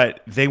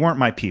 but they weren't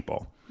my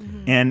people.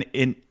 And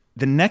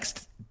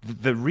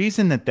the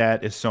reason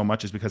that is so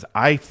much is because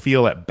I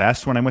feel at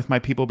best when I'm with my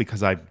people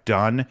because I've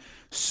done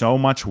so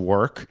much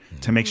work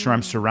to make sure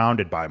I'm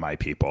surrounded by my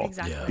people.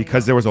 Exactly.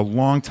 Because there was a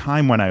long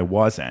time when I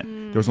wasn't.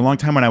 There was a long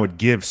time when I would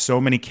give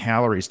so many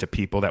calories to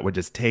people that would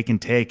just take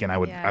and I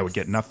would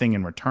get nothing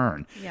in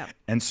return. Yep.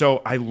 And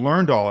so I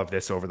learned all of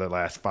this over the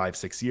last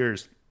 5-6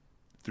 years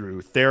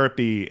through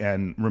therapy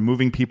and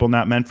removing people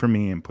not meant for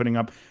me and putting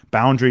up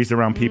boundaries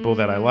around people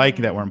that I like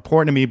that were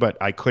important to me, but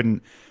I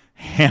couldn't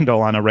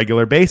handle on a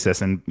regular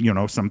basis. And,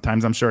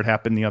 sometimes I'm sure it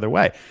happened the other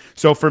way.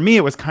 So for me,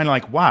 it was kind of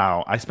like,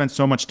 wow, I spent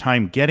so much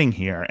time getting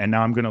here and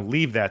now I'm going to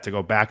leave that to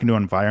go back into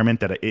an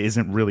environment that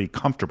isn't really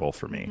comfortable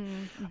for me.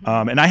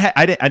 And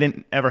I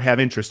didn't ever have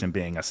interest in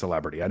being a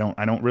celebrity. I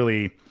don't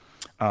really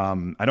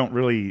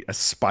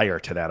aspire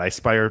to that. I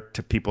aspire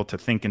to people to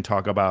think and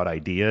talk about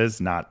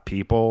ideas, not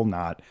people,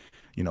 not,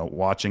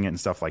 watching it and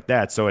stuff like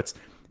that. So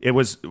it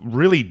was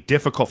really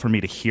difficult for me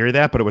to hear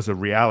that, but it was a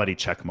reality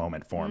check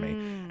moment for me.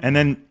 And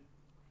then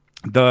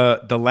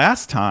the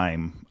last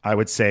time I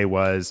would say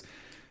was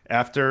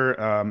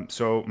after,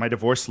 so my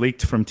divorce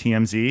leaked from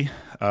TMZ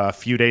a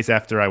few days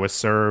after I was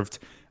served.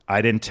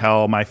 I didn't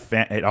tell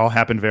it all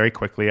happened very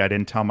quickly. I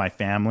didn't tell my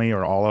family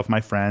or all of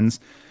my friends.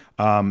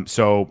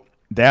 So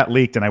that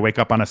leaked and I wake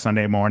up on a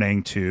Sunday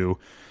morning to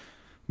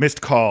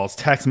missed calls,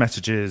 text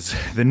messages,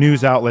 the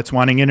news outlets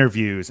wanting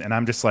interviews. And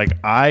I'm just like,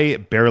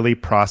 I barely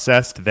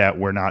processed that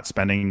we're not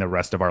spending the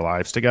rest of our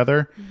lives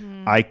together.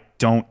 I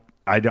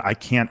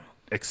can't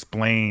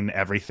explain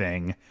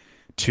everything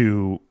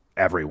to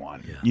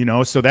everyone,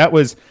 So that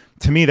was,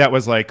 to me, that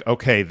was like,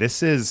 okay,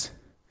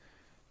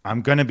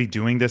 I'm going to be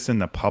doing this in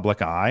the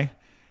public eye.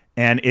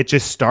 And it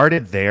just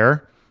started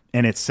there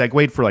and it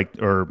segued for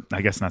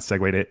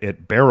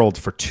it barreled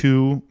for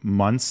 2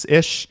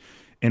 months-ish,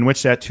 in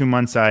which that 2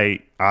 months I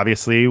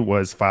obviously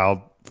was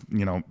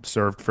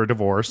served for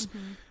divorce.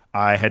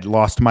 I had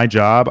lost my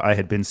job. I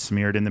had been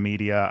smeared in the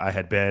media. I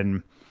had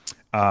been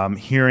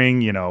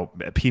hearing,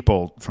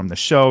 people from the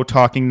show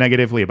talking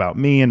negatively about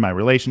me and my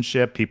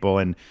relationship. People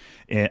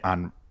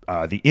on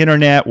the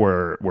internet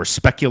were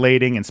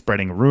speculating and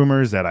spreading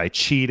rumors that I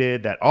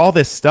cheated, that all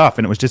this stuff.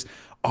 And it was just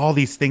all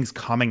these things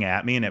coming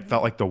at me. And it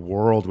felt like the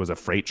world was a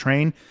freight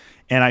train.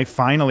 And I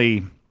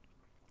finally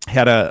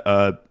had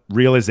a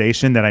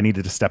realization that I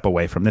needed to step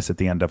away from this at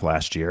the end of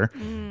last year.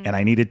 And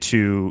I needed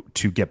to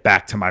get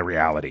back to my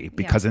reality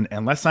because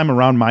unless I'm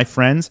around my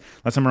friends,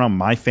 unless I'm around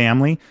my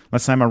family,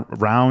 unless I'm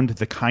around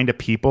the kind of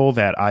people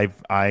that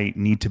I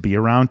need to be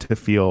around to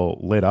feel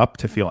lit up,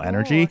 to feel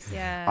energy,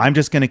 I'm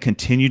just going to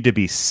continue to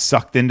be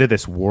sucked into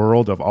this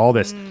world of all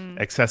this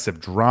excessive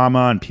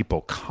drama and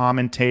people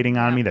commentating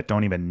on me that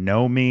don't even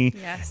know me.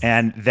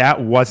 And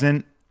that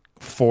wasn't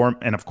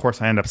and of course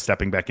I end up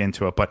stepping back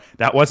into it, but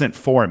that wasn't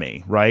for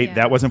me, right?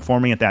 That wasn't for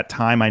me at that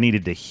time. I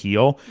needed to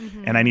heal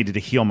and I needed to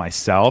heal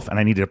myself and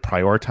I needed to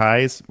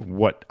prioritize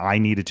what I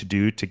needed to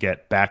do to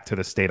get back to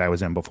the state I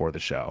was in before the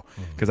show.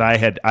 Because I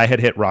had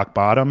hit rock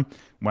bottom,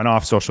 went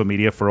off social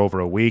media for over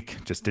a week,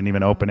 just didn't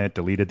even open it,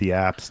 deleted the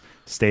apps,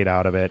 stayed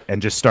out of it,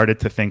 and just started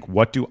to think,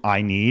 what do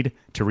I need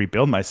to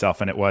rebuild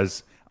myself? And it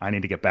was, I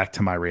need to get back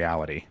to my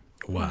reality.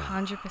 Wow.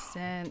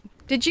 100%.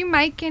 Did you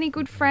make any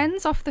good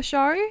friends off the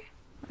show?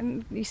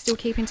 And you still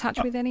keep in touch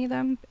with any of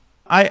them?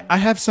 I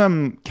have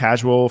some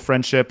casual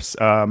friendships.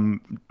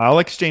 I'll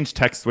exchange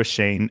texts with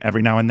Shane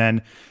every now and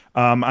then.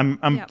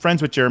 I'm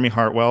friends with Jeremy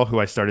Hartwell, who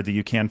I started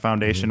the UCAN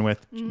Foundation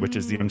with, which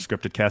is the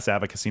Unscripted Cast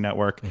Advocacy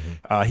Network.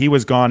 He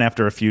was gone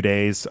after a few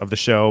days of the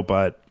show,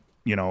 but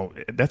you know,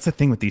 that's the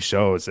thing with these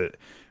shows.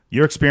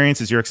 Your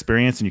experience is your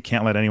experience, and you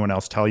can't let anyone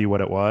else tell you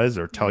what it was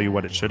or tell you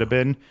what it should have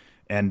been.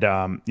 And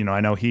you know, I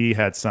know he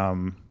had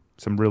some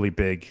really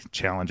big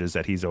challenges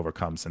that he's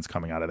overcome since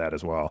coming out of that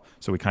as well.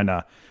 So we kind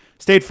of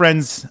stayed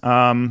friends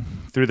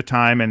through the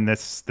time, and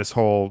this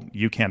whole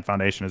UCAN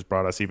Foundation has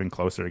brought us even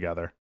closer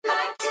together.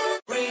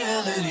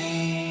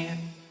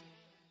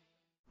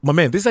 My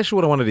man, this is actually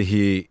what I wanted to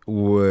hear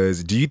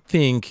was, do you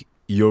think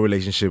your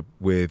relationship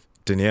with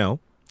Danielle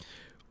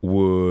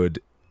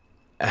would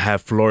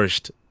have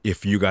flourished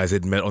if you guys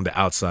had met on the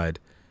outside?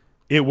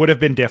 It would have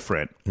been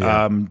different.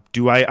 Yeah.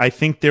 I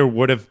think there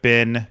would have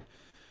been,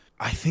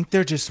 I think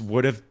there just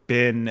would have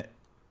been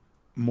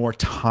more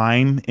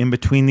time in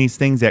between these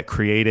things that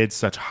created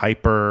such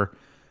hyper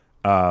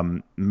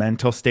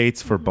mental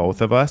states for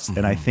both of us.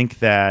 And I think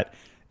that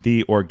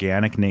the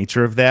organic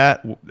nature of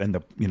that and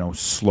the, you know,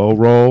 slow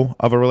roll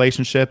of a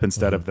relationship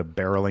instead of the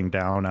barreling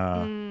down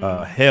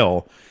a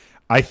hill,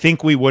 I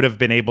think we would have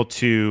been able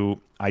to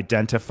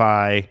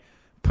identify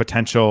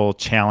potential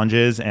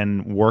challenges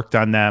and worked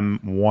on them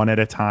one at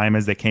a time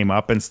as they came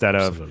up instead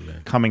of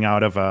coming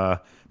out of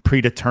a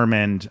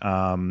predetermined,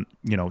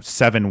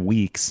 7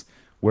 weeks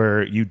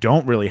where you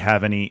don't really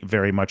have any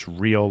very much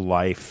real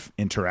life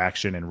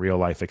interaction and real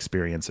life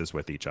experiences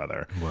with each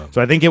other. Wow.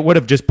 So I think it would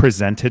have just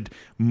presented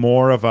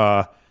more of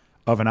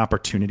an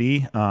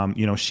opportunity.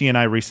 She and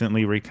I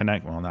recently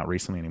not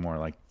recently anymore,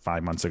 like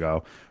 5 months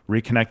ago,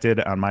 reconnected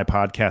on my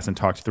podcast and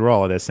talked through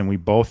all of this. And we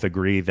both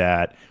agree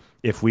that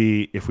if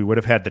we would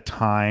have had the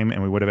time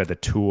and we would have had the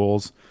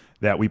tools,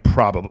 that we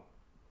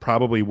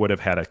probably would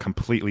have had a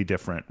completely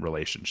different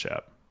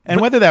relationship. And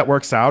whether that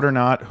works out or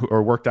not,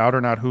 or worked out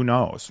or not, who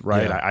knows,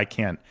 right? Yeah. I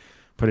can't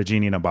put a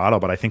genie in a bottle,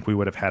 but I think we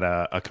would have had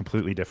a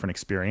completely different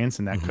experience,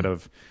 and that could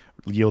have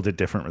yielded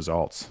different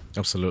results.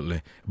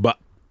 Absolutely. But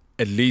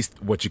at least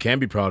what you can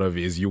be proud of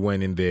is you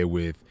went in there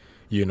with,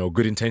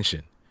 good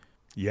intention.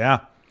 Yeah.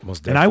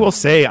 Most and I will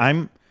say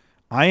I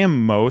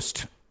am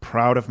most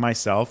proud of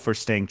myself for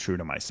staying true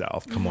to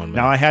myself. Come on, man.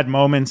 Now, I had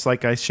moments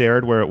like I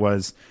shared where it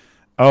was,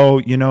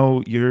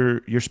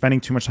 you're spending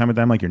too much time with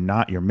them. Like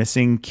you're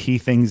missing key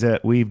things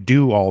that we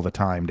do all the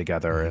time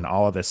together and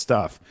all of this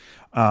stuff.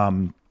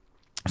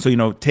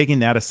 So, taking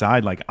that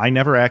aside, like I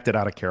never acted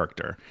out of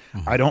character.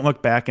 I don't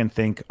look back and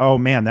think, oh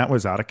man, that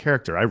was out of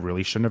character. I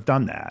really shouldn't have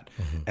done that.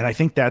 And I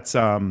think that's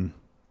something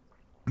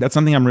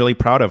I'm really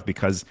proud of,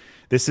 because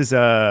this is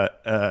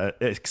a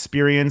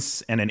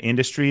experience and an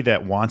industry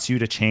that wants you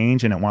to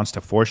change, and it wants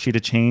to force you to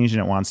change,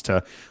 and it wants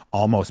to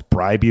almost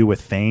bribe you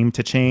with fame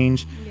to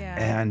change. Yeah.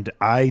 And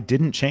I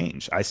didn't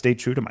change. I stayed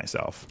true to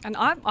myself. And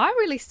I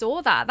really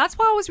saw that. That's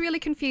why I was really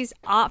confused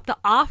the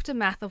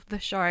aftermath of the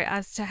show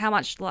as to how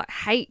much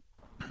hate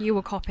you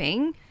were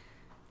copying.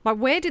 But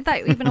where did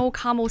that even all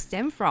come or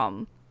stem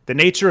from? The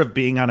nature of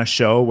being on a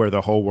show where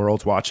the whole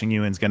world's watching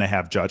you and is going to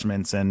have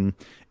judgments and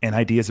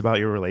ideas about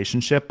your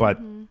relationship. But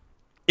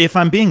if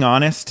I'm being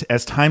honest,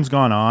 as time's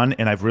gone on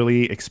and I've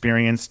really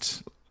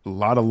experienced a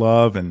lot of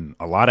love and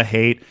a lot of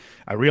hate,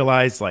 I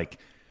realized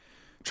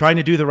trying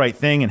to do the right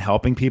thing and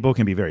helping people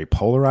can be very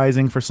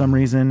polarizing for some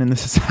reason in the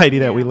society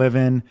that we live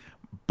in.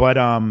 But,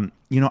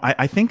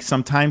 I think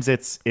sometimes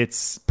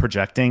it's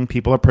projecting.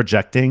 People are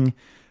projecting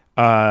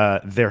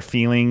their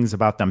feelings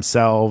about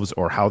themselves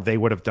or how they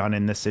would have done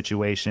in this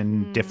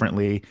situation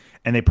differently,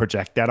 and they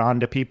project that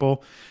onto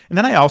people. And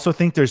then I also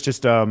think there's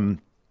just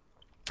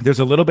there's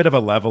a little bit of a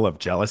level of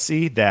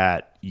jealousy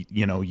that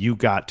you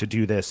got to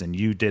do this and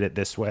you did it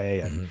this way,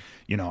 and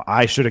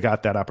I should have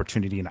got that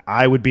opportunity and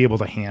I would be able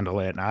to handle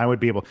it, and I would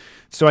be able.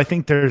 So I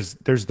think there's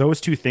those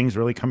two things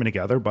really coming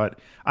together. But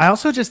I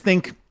also just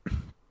think,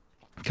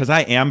 because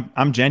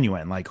I'm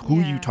genuine, like who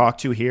you talk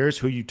to here is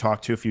who you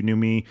talk to if you knew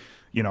me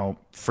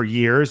for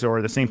years,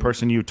 or the same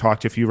person you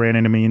talked to if you ran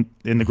into me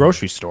in the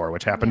grocery store,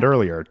 which happened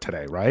earlier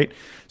today, right?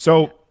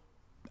 So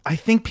I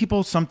think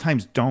people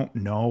sometimes don't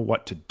know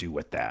what to do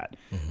with that.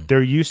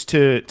 They're used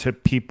to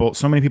people.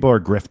 So many people are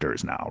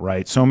grifters now,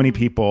 right? So many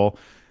people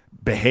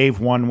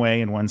behave one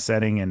way in one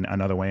setting and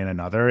another way in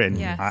another.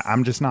 And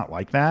I'm just not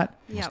like that.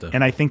 Yep.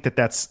 And I think that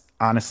that's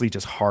honestly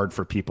just hard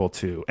for people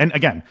to, and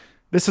again,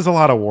 this is a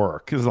lot of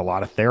work. This is a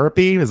lot of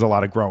therapy. There's a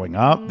lot of growing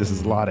up. This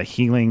is a lot of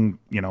healing,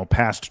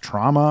 past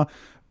trauma.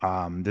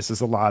 This is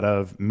a lot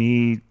of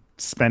me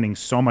spending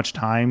so much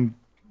time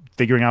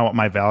figuring out what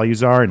my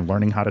values are and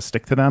learning how to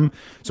stick to them.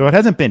 So it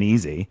hasn't been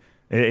easy.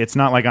 It's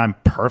not like I'm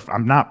perfect.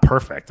 I'm not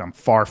perfect. I'm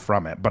far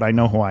from it, but I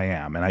know who I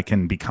am and I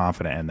can be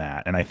confident in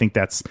that. And I think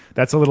that's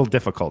a little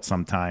difficult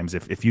sometimes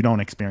if you don't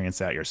experience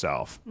that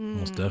yourself.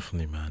 Most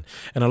definitely, man.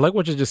 And I like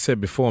what you just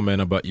said before, man,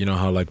 about,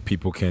 how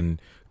people can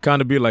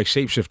kind of be like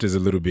shapeshifters a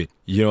little bit.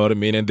 You know what I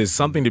mean? And there's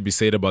something to be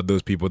said about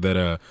those people that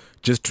are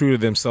just true to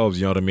themselves.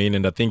 You know what I mean?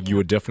 And I think you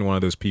were definitely one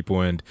of those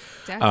people. And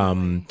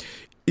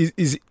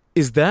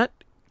is that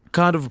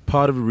kind of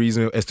part of the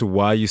reason as to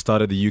why you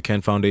started the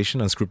UCAN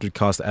Foundation, Unscripted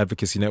Cast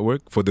Advocacy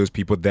Network, for those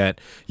people that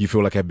you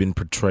feel like have been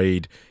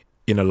portrayed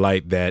in a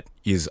light that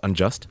is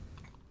unjust?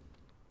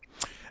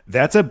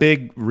 That's a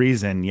big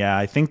reason. Yeah,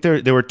 I think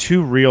there were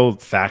two real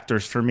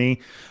factors for me.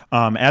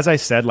 As I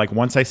said, like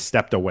once I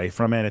stepped away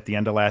from it at the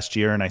end of last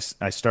year, and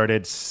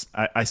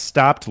I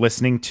stopped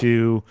listening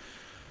to,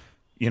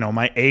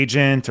 my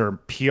agent or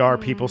PR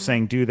people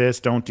saying do this,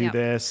 don't do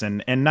this,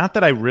 and not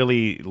that I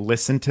really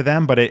listened to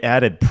them, but it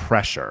added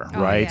pressure,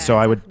 right? Yeah, so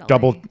I would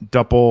definitely.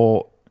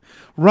 double.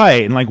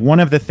 Right. And like one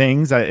of the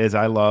things is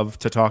I love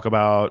to talk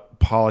about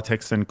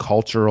politics and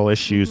cultural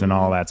issues and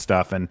all that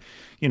stuff. And,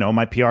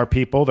 my PR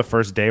people the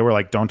first day were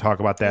like, don't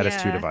talk about that.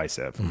 It's too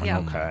divisive. I'm like, Yeah.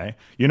 okay.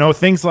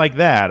 Things like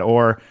that.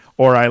 Or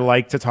I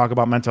like to talk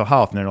about mental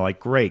health. And they're like,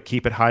 great,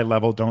 keep it high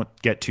level. Don't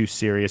get too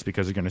serious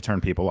because you're going to turn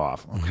people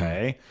off.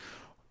 Okay.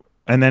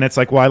 And then it's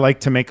like, well, I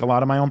like to make a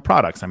lot of my own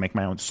products. I make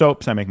my own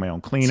soaps. I make my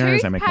own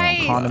cleaners. I make my own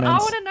Toothpaste. condiments. I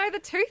want to know the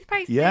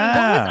toothpaste Yeah.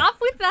 thing. What was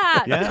up with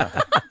that? Yeah.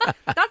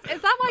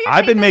 Is that why your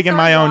I've been teeth are making so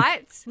my own-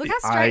 white? Look how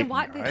straight and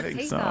white I these think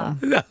teeth so. are.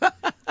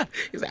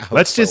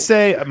 Let's just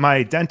say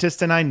my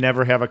dentist and I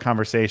never have a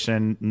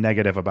conversation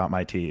negative about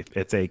my teeth.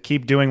 It's a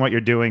keep doing what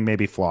you're doing,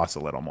 maybe floss a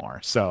little more.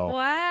 So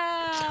Wow.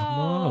 Come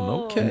on,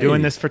 okay. I'm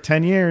doing this for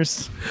 10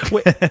 years.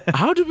 Wait,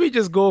 how did we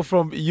just go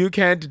from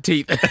UCAN to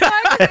teeth? It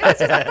was just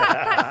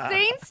that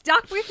scene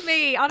stuck with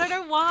me. I don't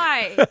know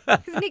why.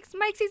 Because Nick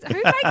makes who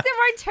makes their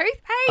own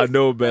toothpaste? I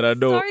know, man, I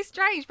know. So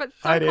strange, but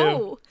so I do.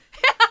 cool.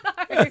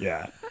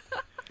 Yeah.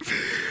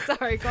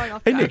 Sorry, going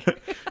off track.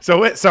 So,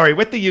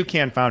 with the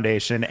UCAN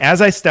Foundation, as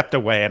I stepped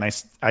away and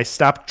I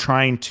stopped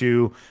trying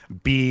to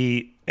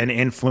be an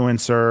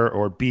influencer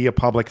or be a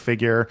public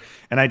figure,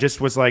 and I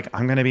just was like,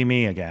 I'm going to be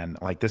me again.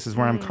 Like, this is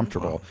where I'm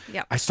comfortable.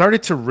 Yep. I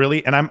started to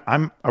really, and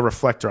I'm a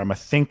reflector. I'm a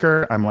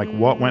thinker. I'm like,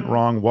 what went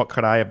wrong? What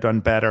could I have done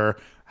better?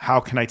 How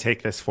can I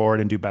take this forward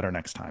and do better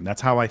next time?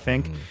 That's how I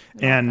think.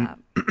 And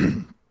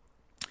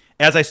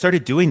as I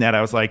started doing that,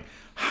 I was like,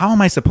 how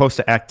am I supposed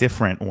to act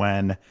different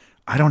when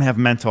I don't have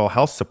mental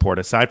health support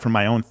aside from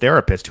my own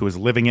therapist who is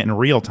living it in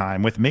real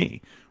time with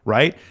me,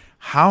 right?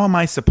 How am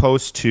I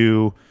supposed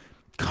to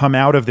come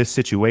out of this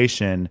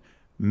situation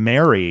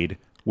married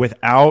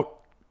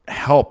without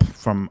help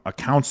from a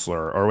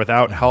counselor or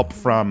without help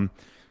from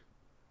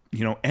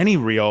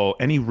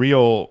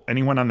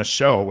anyone on the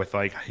show with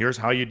like, here's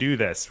how you do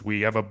this.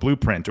 We have a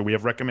blueprint or we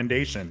have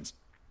recommendations.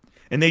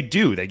 And they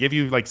give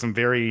you like some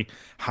very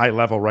high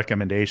level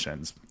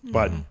recommendations,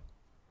 but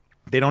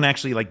they don't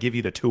actually like give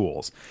you the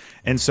tools.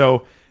 And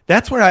so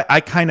that's where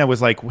I kind of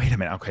was like, wait a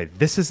minute. Okay,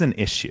 this is an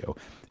issue.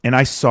 And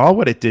I saw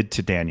what it did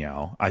to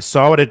Danielle. I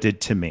saw what it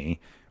did to me,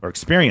 or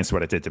experienced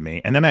what it did to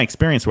me. And then I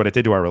experienced what it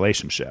did to our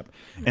relationship.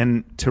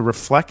 And to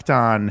reflect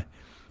on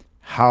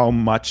how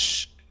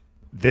much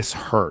this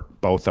hurt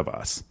both of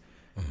us,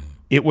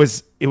 it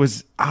was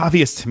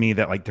obvious to me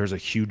that like there's a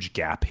huge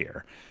gap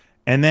here.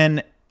 And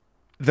then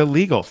the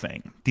legal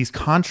thing, these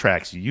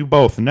contracts, you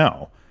both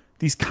know,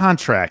 these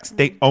contracts,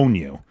 they own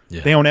you.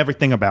 Yeah. They own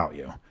everything about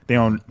you. They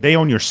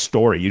own your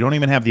story. You don't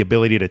even have the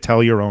ability to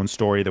tell your own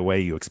story the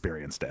way you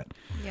experienced it.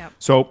 Yep.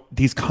 So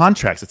these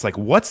contracts, it's like,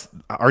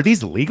 are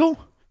these legal?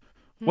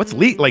 What's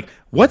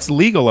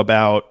legal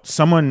about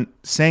someone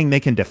saying they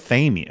can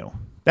defame you?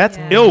 That's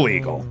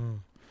illegal,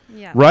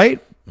 Yeah. right?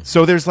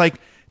 So there's like,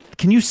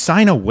 can you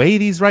sign away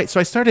these rights? So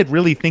I started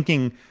really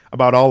thinking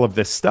about all of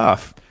this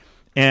stuff.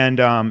 And,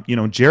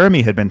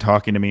 Jeremy had been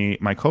talking to me,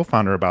 my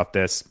co-founder, about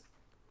this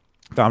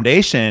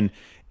foundation,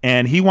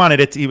 and he wanted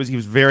it to, he was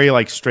very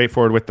like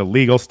straightforward with the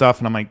legal stuff.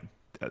 And I'm like,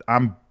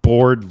 I'm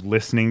bored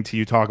listening to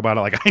you talk about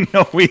it. Like,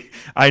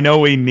 I know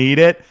we need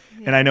it,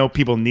 and I know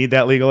people need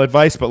that legal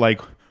advice, but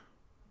like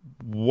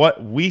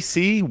what we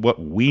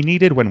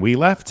needed when we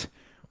left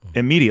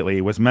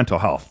immediately was mental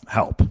health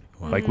help.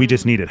 Wow. Like we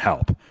just needed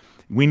help.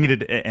 We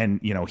needed,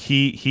 and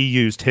he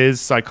used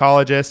his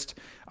psychologist.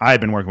 I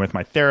had been working with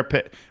my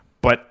therapist,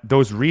 but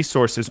those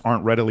resources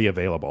aren't readily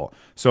available.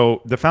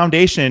 So the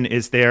foundation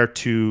is there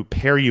to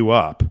pair you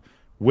up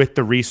with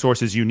the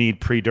resources you need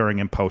pre, during,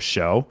 and post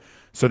show,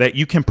 so that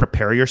you can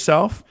prepare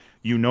yourself.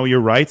 You know your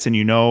rights, and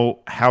you know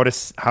how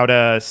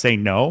to say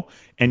no,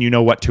 and you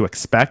know what to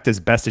expect as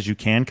best as you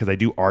can. Because I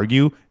do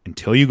argue,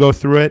 until you go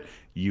through it,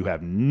 you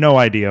have no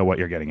idea what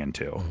you're getting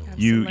into.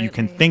 You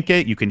can think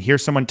it, you can hear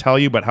someone tell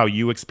you, but how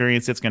you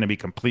experience it's going to be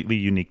completely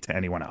unique to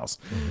anyone else.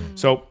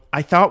 So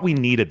I thought we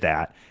needed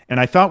that. And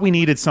I thought we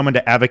needed someone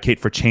to advocate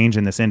for change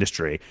in this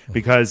industry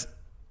because,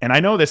 and I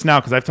know this now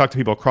because I've talked to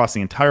people across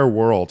the entire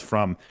world,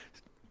 from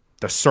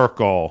The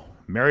Circle,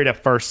 Married at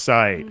First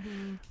Sight,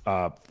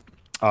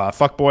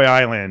 Fuckboy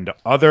Island,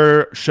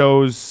 other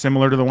shows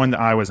similar to the one that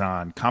I was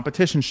on,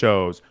 competition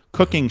shows,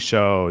 cooking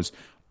shows,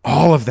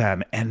 all of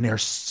them, and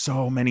there's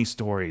so many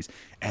stories,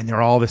 and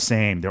they're all the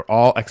same. They're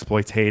all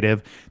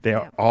exploitative.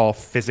 They're all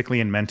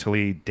physically and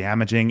mentally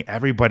damaging.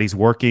 Everybody's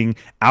working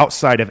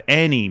outside of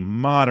any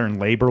modern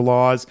labor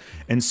laws.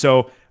 And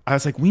so I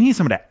was like, we need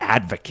someone to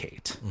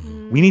advocate.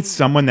 We need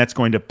someone that's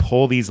going to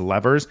pull these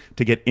levers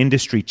to get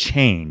industry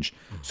change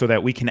so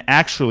that we can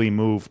actually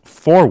move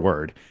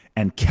forward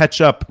and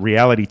catch up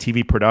reality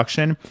TV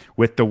production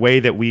with the way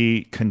that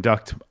we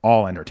conduct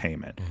all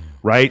entertainment,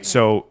 right?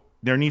 So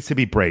there needs to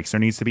be breaks. There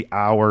needs to be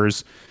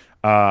hours,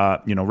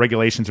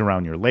 regulations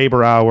around your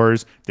labor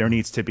hours. There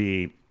needs to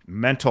be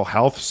mental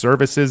health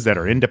services that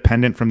are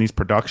independent from these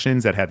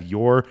productions, that have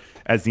your,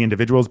 as the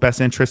individual's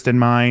best interest in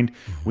mind.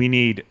 We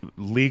need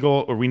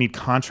we need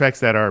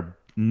contracts that are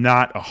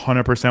not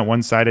 100%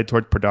 one-sided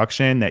toward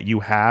production, that you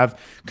have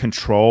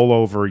control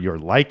over your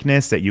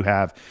likeness, that you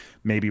have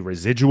maybe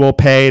residual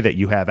pay, that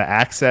you have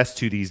access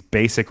to these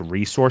basic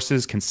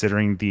resources,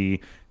 considering the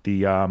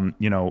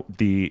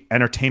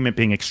entertainment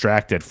being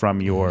extracted from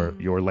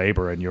your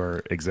labor and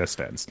your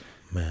existence.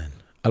 Man,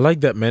 I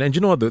like that, man. And you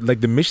know what?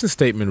 The mission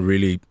statement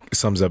really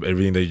sums up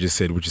everything that you just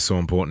said, which is so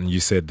important. You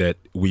said that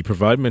we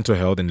provide mental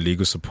health and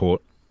legal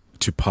support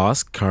to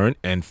past, current,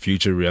 and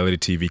future reality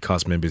TV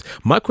cast members.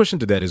 My question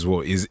to that as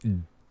well is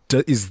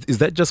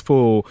that just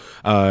for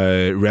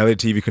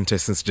reality TV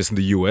contestants just in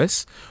the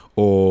US,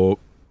 or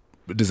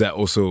does that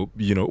also,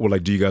 or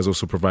do you guys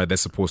also provide that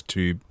support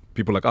to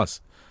people like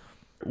us?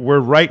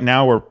 We're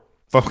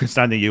focused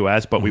on the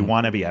U.S., but we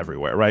want to be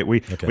everywhere, right?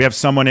 We have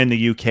someone in the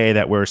U.K.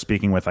 that we're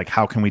speaking with, like,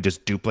 how can we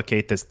just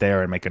duplicate this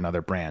there and make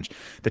another branch?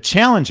 The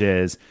challenge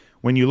is,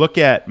 when you look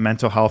at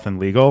mental health and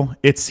legal,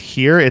 it's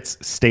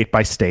state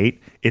by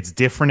state. It's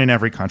different in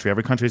every country.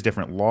 Every country has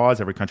different laws.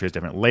 Every country has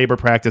different labor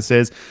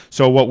practices.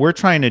 So what we're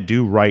trying to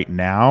do right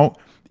now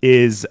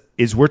is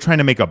we're trying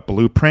to make a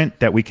blueprint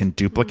that we can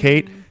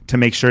duplicate to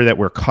make sure that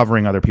we're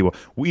covering other people.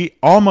 We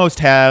almost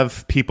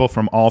have people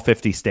from all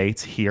 50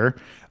 states here.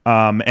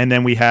 And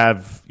then we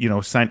have,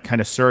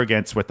 kind of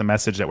surrogates with the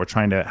message that we're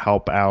trying to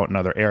help out in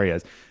other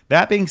areas.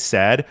 That being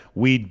said,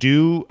 we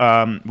do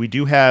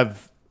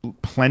have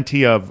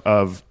plenty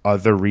of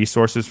other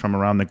resources from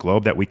around the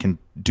globe that we can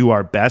do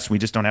our best. We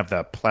just don't have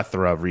the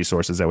plethora of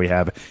resources that we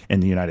have in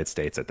the United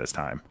States at this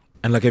time.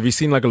 And have you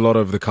seen a lot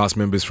of the cast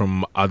members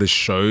from other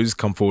shows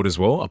come forward as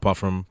well, apart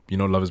from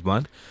Love Is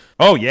Blind?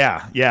 Oh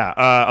yeah.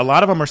 A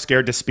lot of them are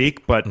scared to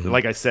speak, but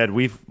like I said,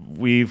 we've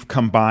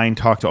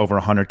talked to over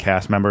 100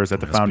 cast members at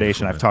the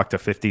foundation. I've talked to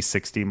 50,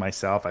 60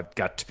 myself. I've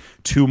got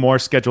 2 more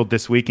scheduled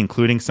this week,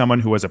 including someone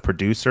who was a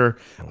producer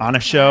on a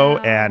show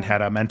and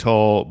had a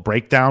mental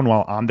breakdown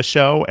while on the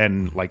show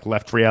and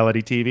left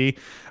reality TV.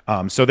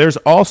 So there's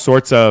all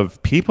sorts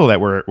of people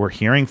that we're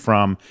hearing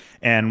from,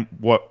 and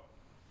what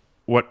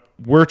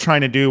we're trying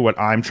to do, what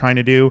I'm trying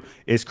to do,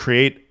 is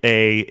create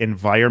a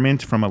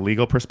environment from a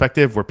legal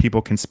perspective where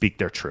people can speak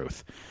their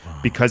truth. Wow.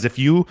 Because if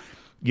you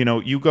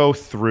go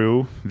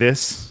through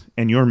this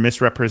and you're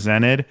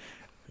misrepresented,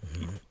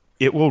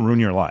 it will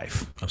ruin your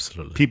life.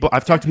 Absolutely.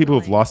 I've talked to people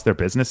who've lost their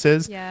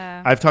businesses.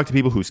 Yeah. I've talked to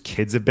people whose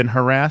kids have been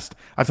harassed.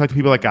 I've talked to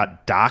people that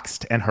got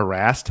doxxed and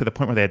harassed to the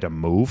point where they had to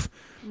move.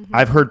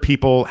 I've heard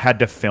people had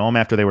to film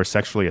after they were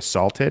sexually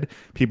assaulted.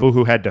 People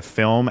who had to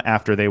film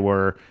after they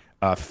were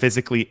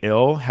physically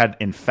ill, had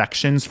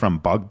infections from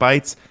bug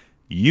bites,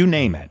 you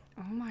name it.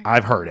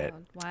 I've heard it.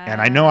 Wow.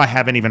 And I know I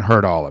haven't even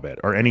heard all of it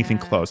or anything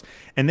close.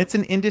 And it's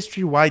an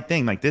industry-wide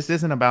thing. This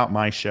isn't about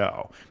my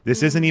show.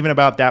 This isn't even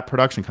about that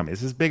production company.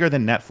 This is bigger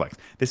than Netflix.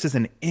 This is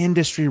an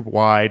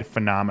industry-wide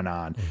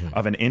phenomenon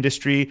of an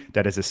industry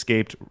that has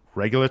escaped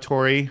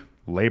regulatory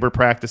labor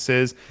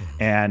practices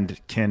and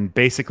can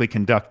basically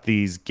conduct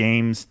these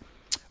games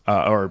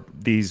or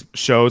these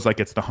shows like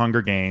it's the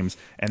Hunger Games,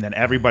 and then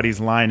everybody's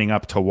lining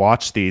up to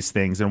watch these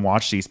things and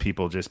watch these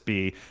people just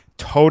be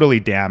totally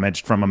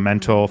damaged from a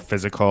mental,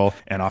 physical,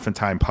 and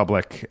oftentimes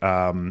public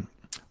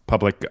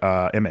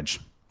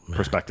image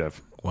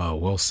perspective. Wow,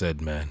 well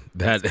said, man.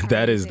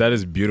 That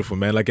is beautiful,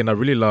 man. And I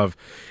really love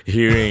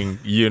hearing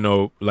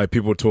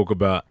people talk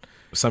about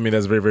something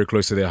that's very, very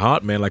close to their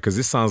heart, man. Because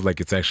this sounds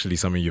like it's actually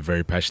something you're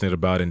very passionate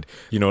about, and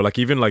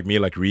even like me,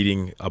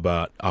 reading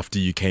about after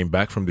you came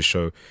back from the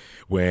show,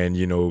 when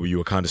you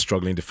were kind of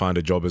struggling to find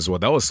a job as well.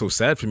 That was so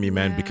sad for me,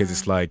 man, because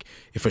it's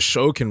if a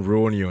show can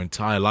ruin your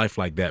entire life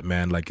like that,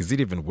 man, is it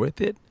even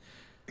worth it?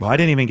 Well, I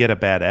didn't even get a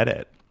bad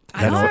edit.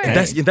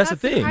 That's the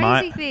thing.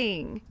 Crazy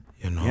thing.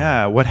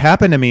 Yeah, what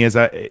happened to me is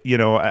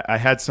I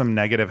had some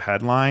negative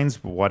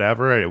headlines,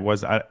 whatever it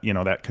was,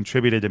 that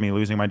contributed to me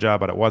losing my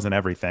job, but it wasn't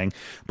everything.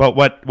 But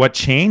what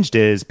changed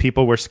is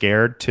people were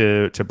scared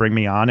to bring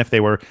me on if they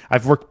were.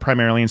 I've worked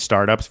primarily in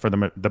startups for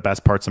the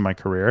best parts of my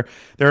career.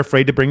 They're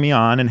afraid to bring me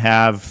on and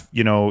have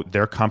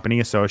their company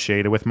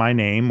associated with my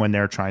name when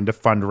they're trying to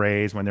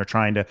fundraise, when they're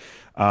trying to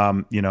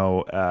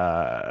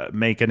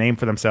make a name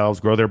for themselves,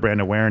 grow their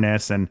brand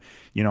awareness. And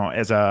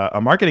as a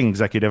marketing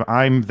executive,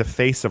 I'm the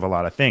face of a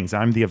lot of things.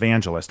 I'm the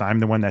evangelist. I'm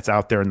the one that's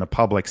out there in the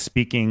public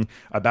speaking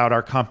about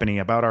our company,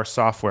 about our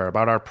software,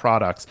 about our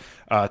products,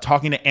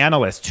 talking to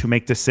analysts who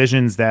make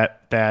decisions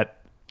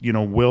that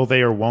will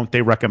they or won't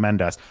they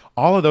recommend us?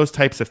 All of those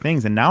types of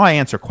things. And now I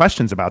answer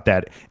questions about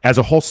that as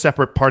a whole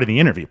separate part of the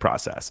interview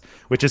process,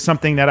 which is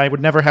something that I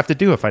would never have to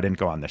do if I didn't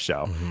go on the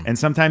show. And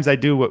sometimes I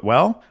do it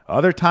well.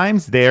 Other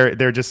times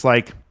they're just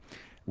like,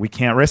 we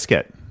can't risk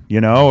it,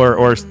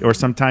 or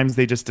sometimes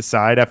they just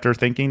decide after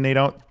thinking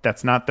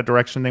that's not the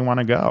direction they want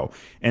to go.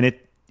 And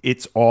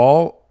it's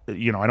all,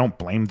 I don't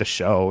blame the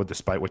show,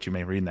 despite what you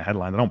may read in the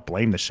headline. I don't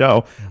blame the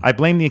show. I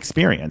blame the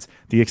experience.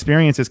 The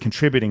experience is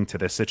contributing to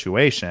this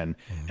situation.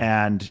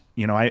 And,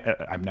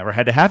 I've never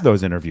had to have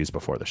those interviews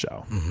before the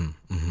show.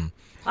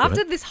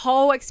 After this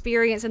whole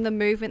experience and the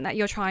movement that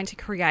you're trying to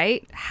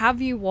create,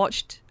 have you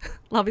watched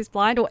Love is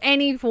Blind or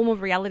any form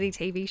of reality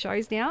TV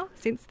shows now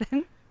since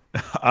then?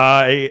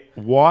 I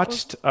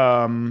watched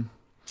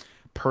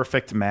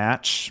Perfect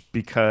Match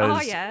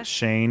because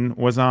Shane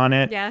was on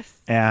it. Yes.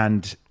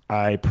 And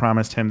I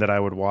promised him that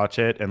I would watch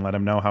it and let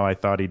him know how I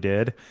thought he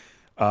did.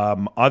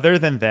 Other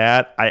than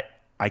that,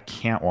 I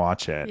can't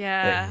watch it.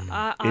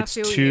 Yeah, it's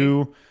I feel too.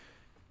 you.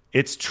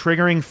 It's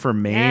triggering for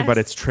me, but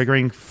it's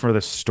triggering for the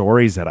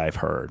stories that I've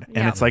heard,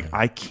 and it's like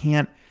I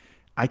can't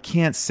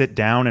sit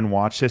down and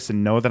watch this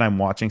and know that I'm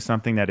watching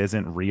something that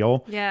isn't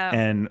real. Yeah,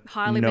 and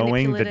highly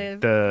knowing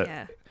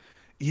manipulative.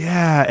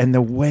 And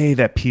the way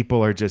that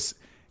people are just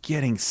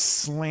getting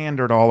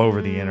slandered all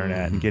over the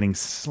internet and getting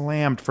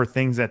slammed for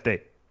things that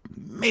they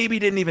maybe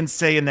didn't even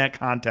say in that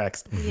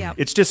context. Yep.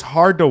 It's just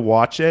hard to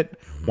watch it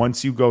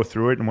once you go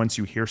through it and once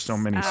you hear so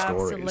many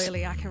stories.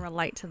 Absolutely, I can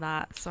relate to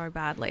that so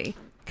badly.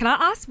 Can I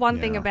ask one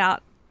thing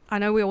about, I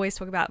know we always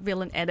talk about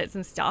villain edits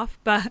and stuff,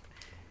 but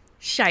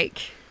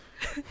Shake,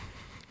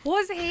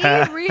 was he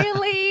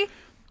really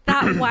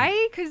that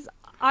way? Because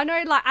I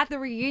know like at the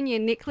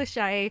reunion, Nick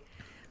Lachey,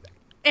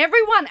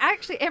 everyone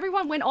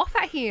went off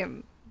at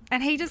him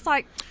and he just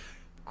like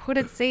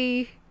couldn't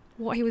see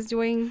what he was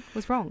doing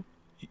was wrong.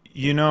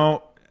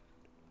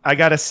 I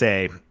gotta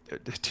say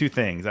two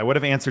things. I would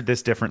have answered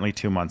this differently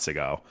 2 months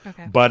ago.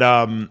 Okay.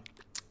 But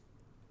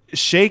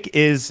Shake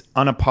is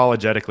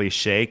unapologetically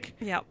Shake.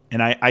 Yep.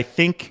 And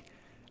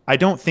I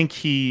don't think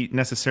he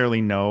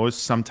necessarily knows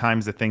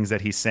sometimes the things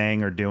that he's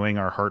saying or doing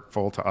are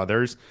hurtful to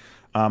others.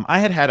 I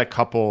had a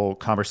couple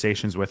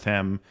conversations with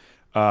him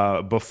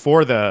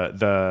before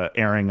the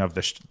airing of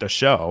the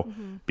show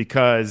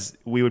because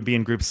we would be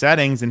in group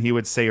settings and he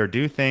would say or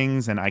do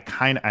things and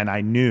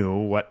I knew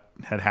what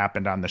had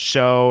happened on the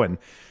show and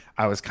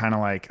I was kind of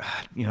like,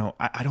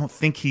 I don't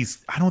think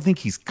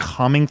he's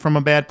coming from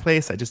a bad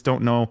place. I just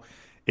don't know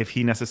if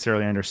he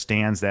necessarily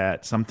understands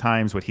that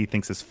sometimes what he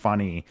thinks is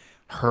funny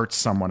hurts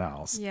someone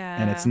else. Yeah.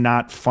 And it's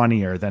not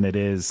funnier than it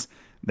is,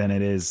 when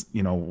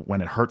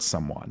it hurts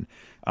someone.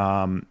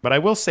 But I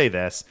will say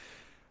this.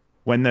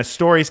 When the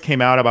stories came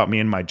out about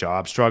me and my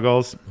job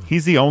struggles,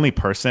 he's the only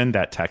person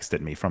that texted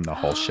me from the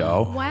whole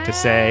show to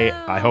say,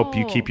 I hope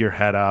you keep your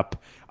head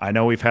up. I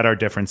know we've had our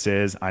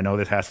differences. I know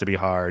this has to be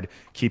hard.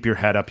 Keep your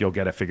head up. You'll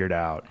get it figured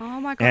out. Oh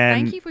my God.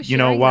 Thank you for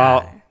sharing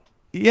that. that.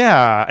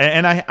 Yeah.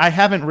 And I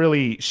haven't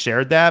really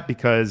shared that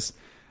because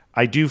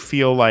I do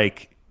feel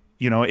like,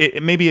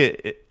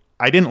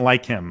 I didn't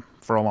like him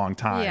for a long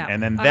time. Yeah.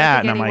 And then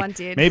and I'm like,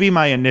 did. maybe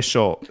my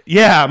initial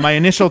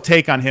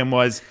take on him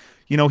was,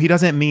 he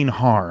doesn't mean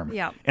harm.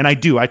 Yeah. And I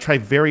do. I try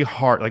very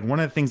hard. Like one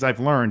of the things I've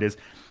learned is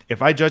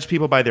if I judge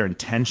people by their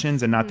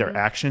intentions and not their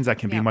actions, I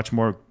can be much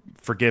more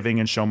forgiving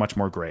and show much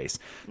more grace.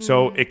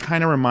 So it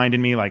kind of reminded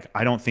me, like,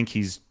 I don't think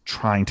he's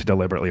trying to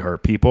deliberately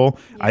hurt people.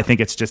 I think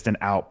it's just an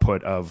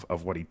output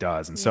of what he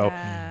does. And so,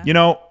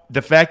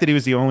 the fact that he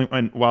was the only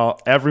one,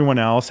 while everyone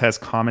else has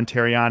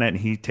commentary on it and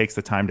he takes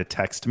the time to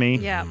text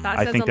me,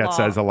 I think that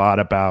says a lot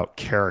about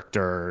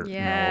character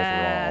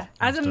overall.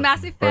 As a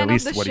massive fan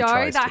of the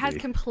show, that has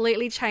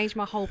completely changed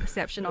my whole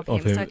perception of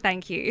him. So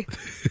thank you.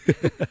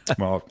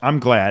 Well, I'm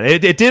glad.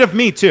 It did of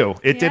me too.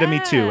 It did of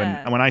me too.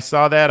 And when I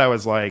saw that, I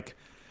was like,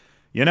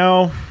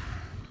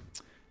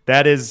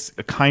 that is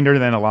kinder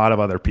than a lot of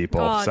other people.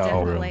 Oh, so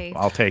definitely.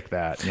 I'll take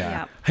that.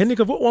 Yeah. Hey, Nick,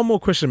 I've got one more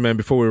question, man,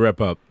 before we wrap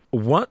up.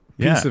 What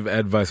piece of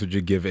advice would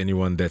you give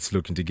anyone that's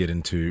looking to get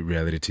into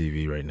reality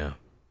TV right now?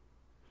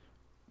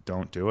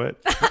 Don't do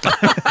it.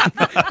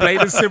 Plain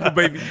and simple,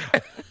 baby.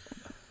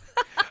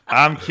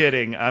 I'm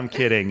kidding.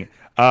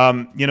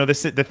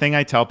 The thing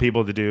I tell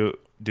people to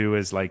do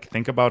is like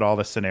think about all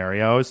the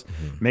scenarios.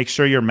 Make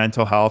sure your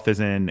mental health is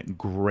in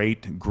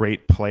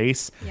great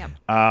place.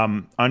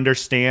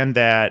 Understand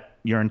that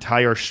your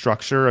entire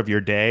structure of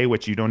your day,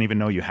 which you don't even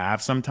know you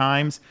have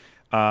sometimes,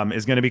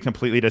 is going to be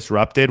completely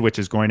disrupted, which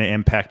is going to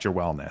impact your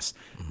wellness.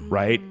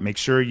 Right? Make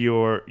sure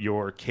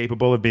you're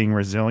capable of being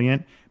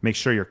resilient. Make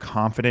sure you're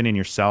confident in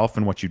yourself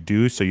and what you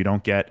do, so you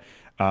don't get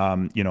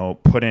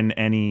put in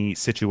any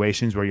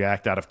situations where you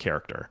act out of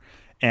character.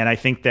 And I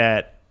think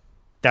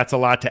that's a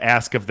lot to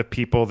ask of the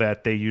people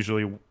that they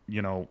usually,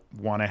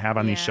 want to have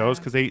on these shows,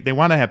 because they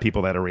want to have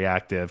people that are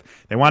reactive.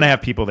 They want to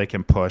have people they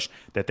can push,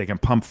 that they can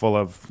pump full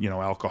of,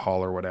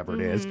 alcohol or whatever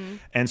it is.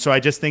 And so I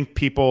just think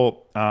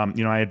people,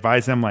 I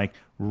advise them, like,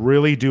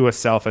 really do a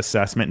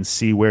self-assessment and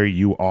see where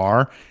you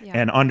are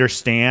and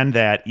understand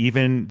that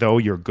even though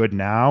you're good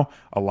now,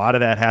 a lot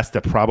of that has to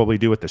probably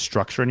do with the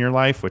structure in your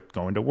life, with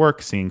going to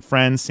work, seeing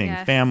friends, seeing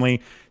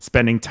family,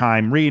 spending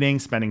time reading,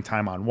 spending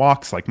time on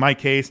walks, like my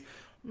case.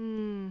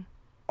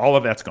 All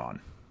of that's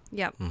gone.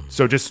 Yep.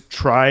 So just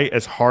try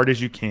as hard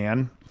as you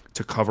can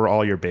to cover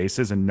all your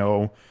bases and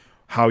know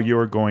how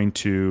you're going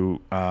to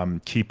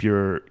keep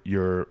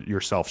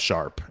yourself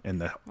sharp in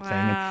the thing.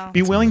 And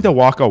be willing to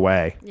walk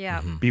away.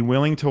 Yeah. Be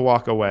willing to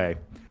walk away.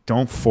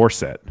 Don't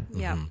force it.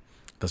 Yeah.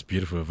 That's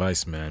beautiful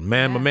advice, man.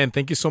 My man,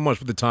 thank you so much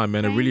for the time,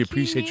 man. I really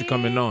appreciate you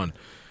coming on.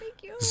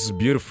 Thank you. This is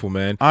beautiful,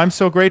 man. I'm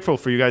so grateful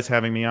for you guys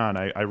having me on.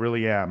 I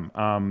really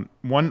am.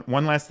 One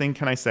last thing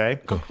can I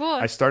say? Of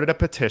course. I started a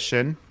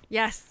petition.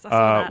 Yes. I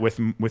saw that.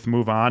 with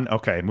Move On.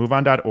 Okay,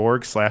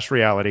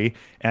 moveon.org/reality.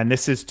 And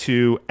this is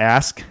to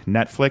ask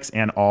Netflix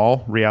and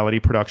all reality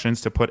productions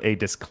to put a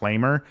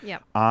disclaimer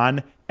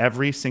on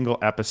every single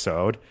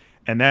episode.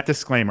 And that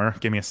disclaimer,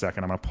 give me a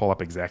second. I'm going to pull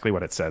up exactly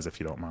what it says, if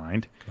you don't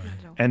mind.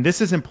 And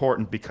this is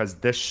important because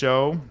this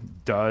show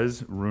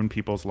does ruin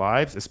people's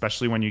lives,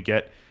 especially when you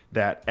get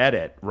that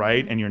edit,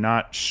 right? And you're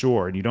not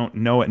sure and you don't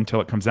know it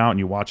until it comes out and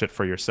you watch it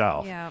for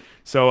yourself. Yeah.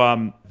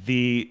 So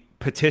the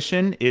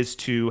petition is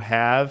to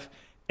have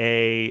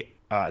a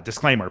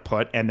disclaimer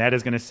put, and that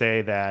is going to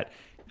say that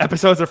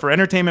episodes are for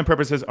entertainment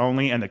purposes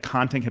only, and the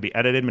content can be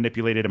edited,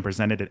 manipulated, and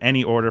presented in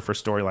any order for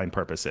storyline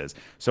purposes.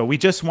 So we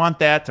just want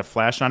that to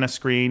flash on a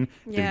screen at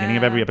the beginning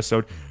of every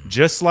episode.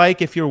 Just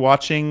like if you're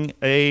watching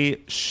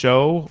a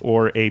show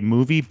or a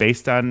movie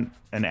based on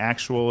an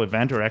actual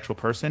event or actual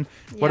person,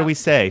 what do we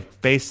say?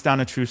 Based on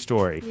a true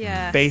story.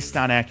 Yes. Based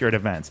on accurate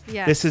events.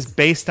 Yes. This is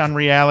based on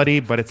reality,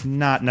 but it's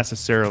not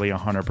necessarily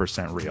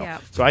 100% real.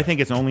 Yep. So I think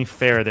it's only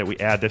fair that we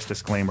add this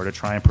disclaimer to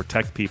try and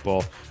protect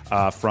people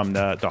from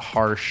the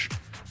harsh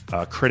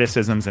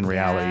criticisms and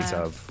realities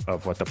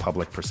of what the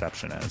public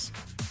perception is.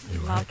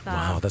 Love that.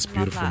 Wow, that's Love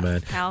beautiful, that.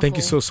 man. Powerful. Thank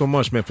you so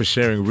much, man, for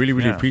sharing.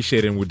 Really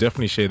appreciate it, and we'll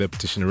definitely share that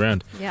petition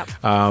around. Yep.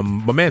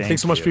 But man,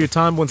 thanks so much for your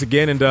time once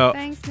again, and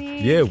Thanks,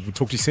 Nick. yeah, we'll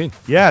talk to you soon.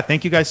 Yeah,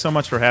 thank you guys so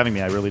much for having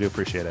me. I really do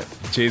appreciate it.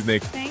 Cheers,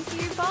 Nick. Thanks.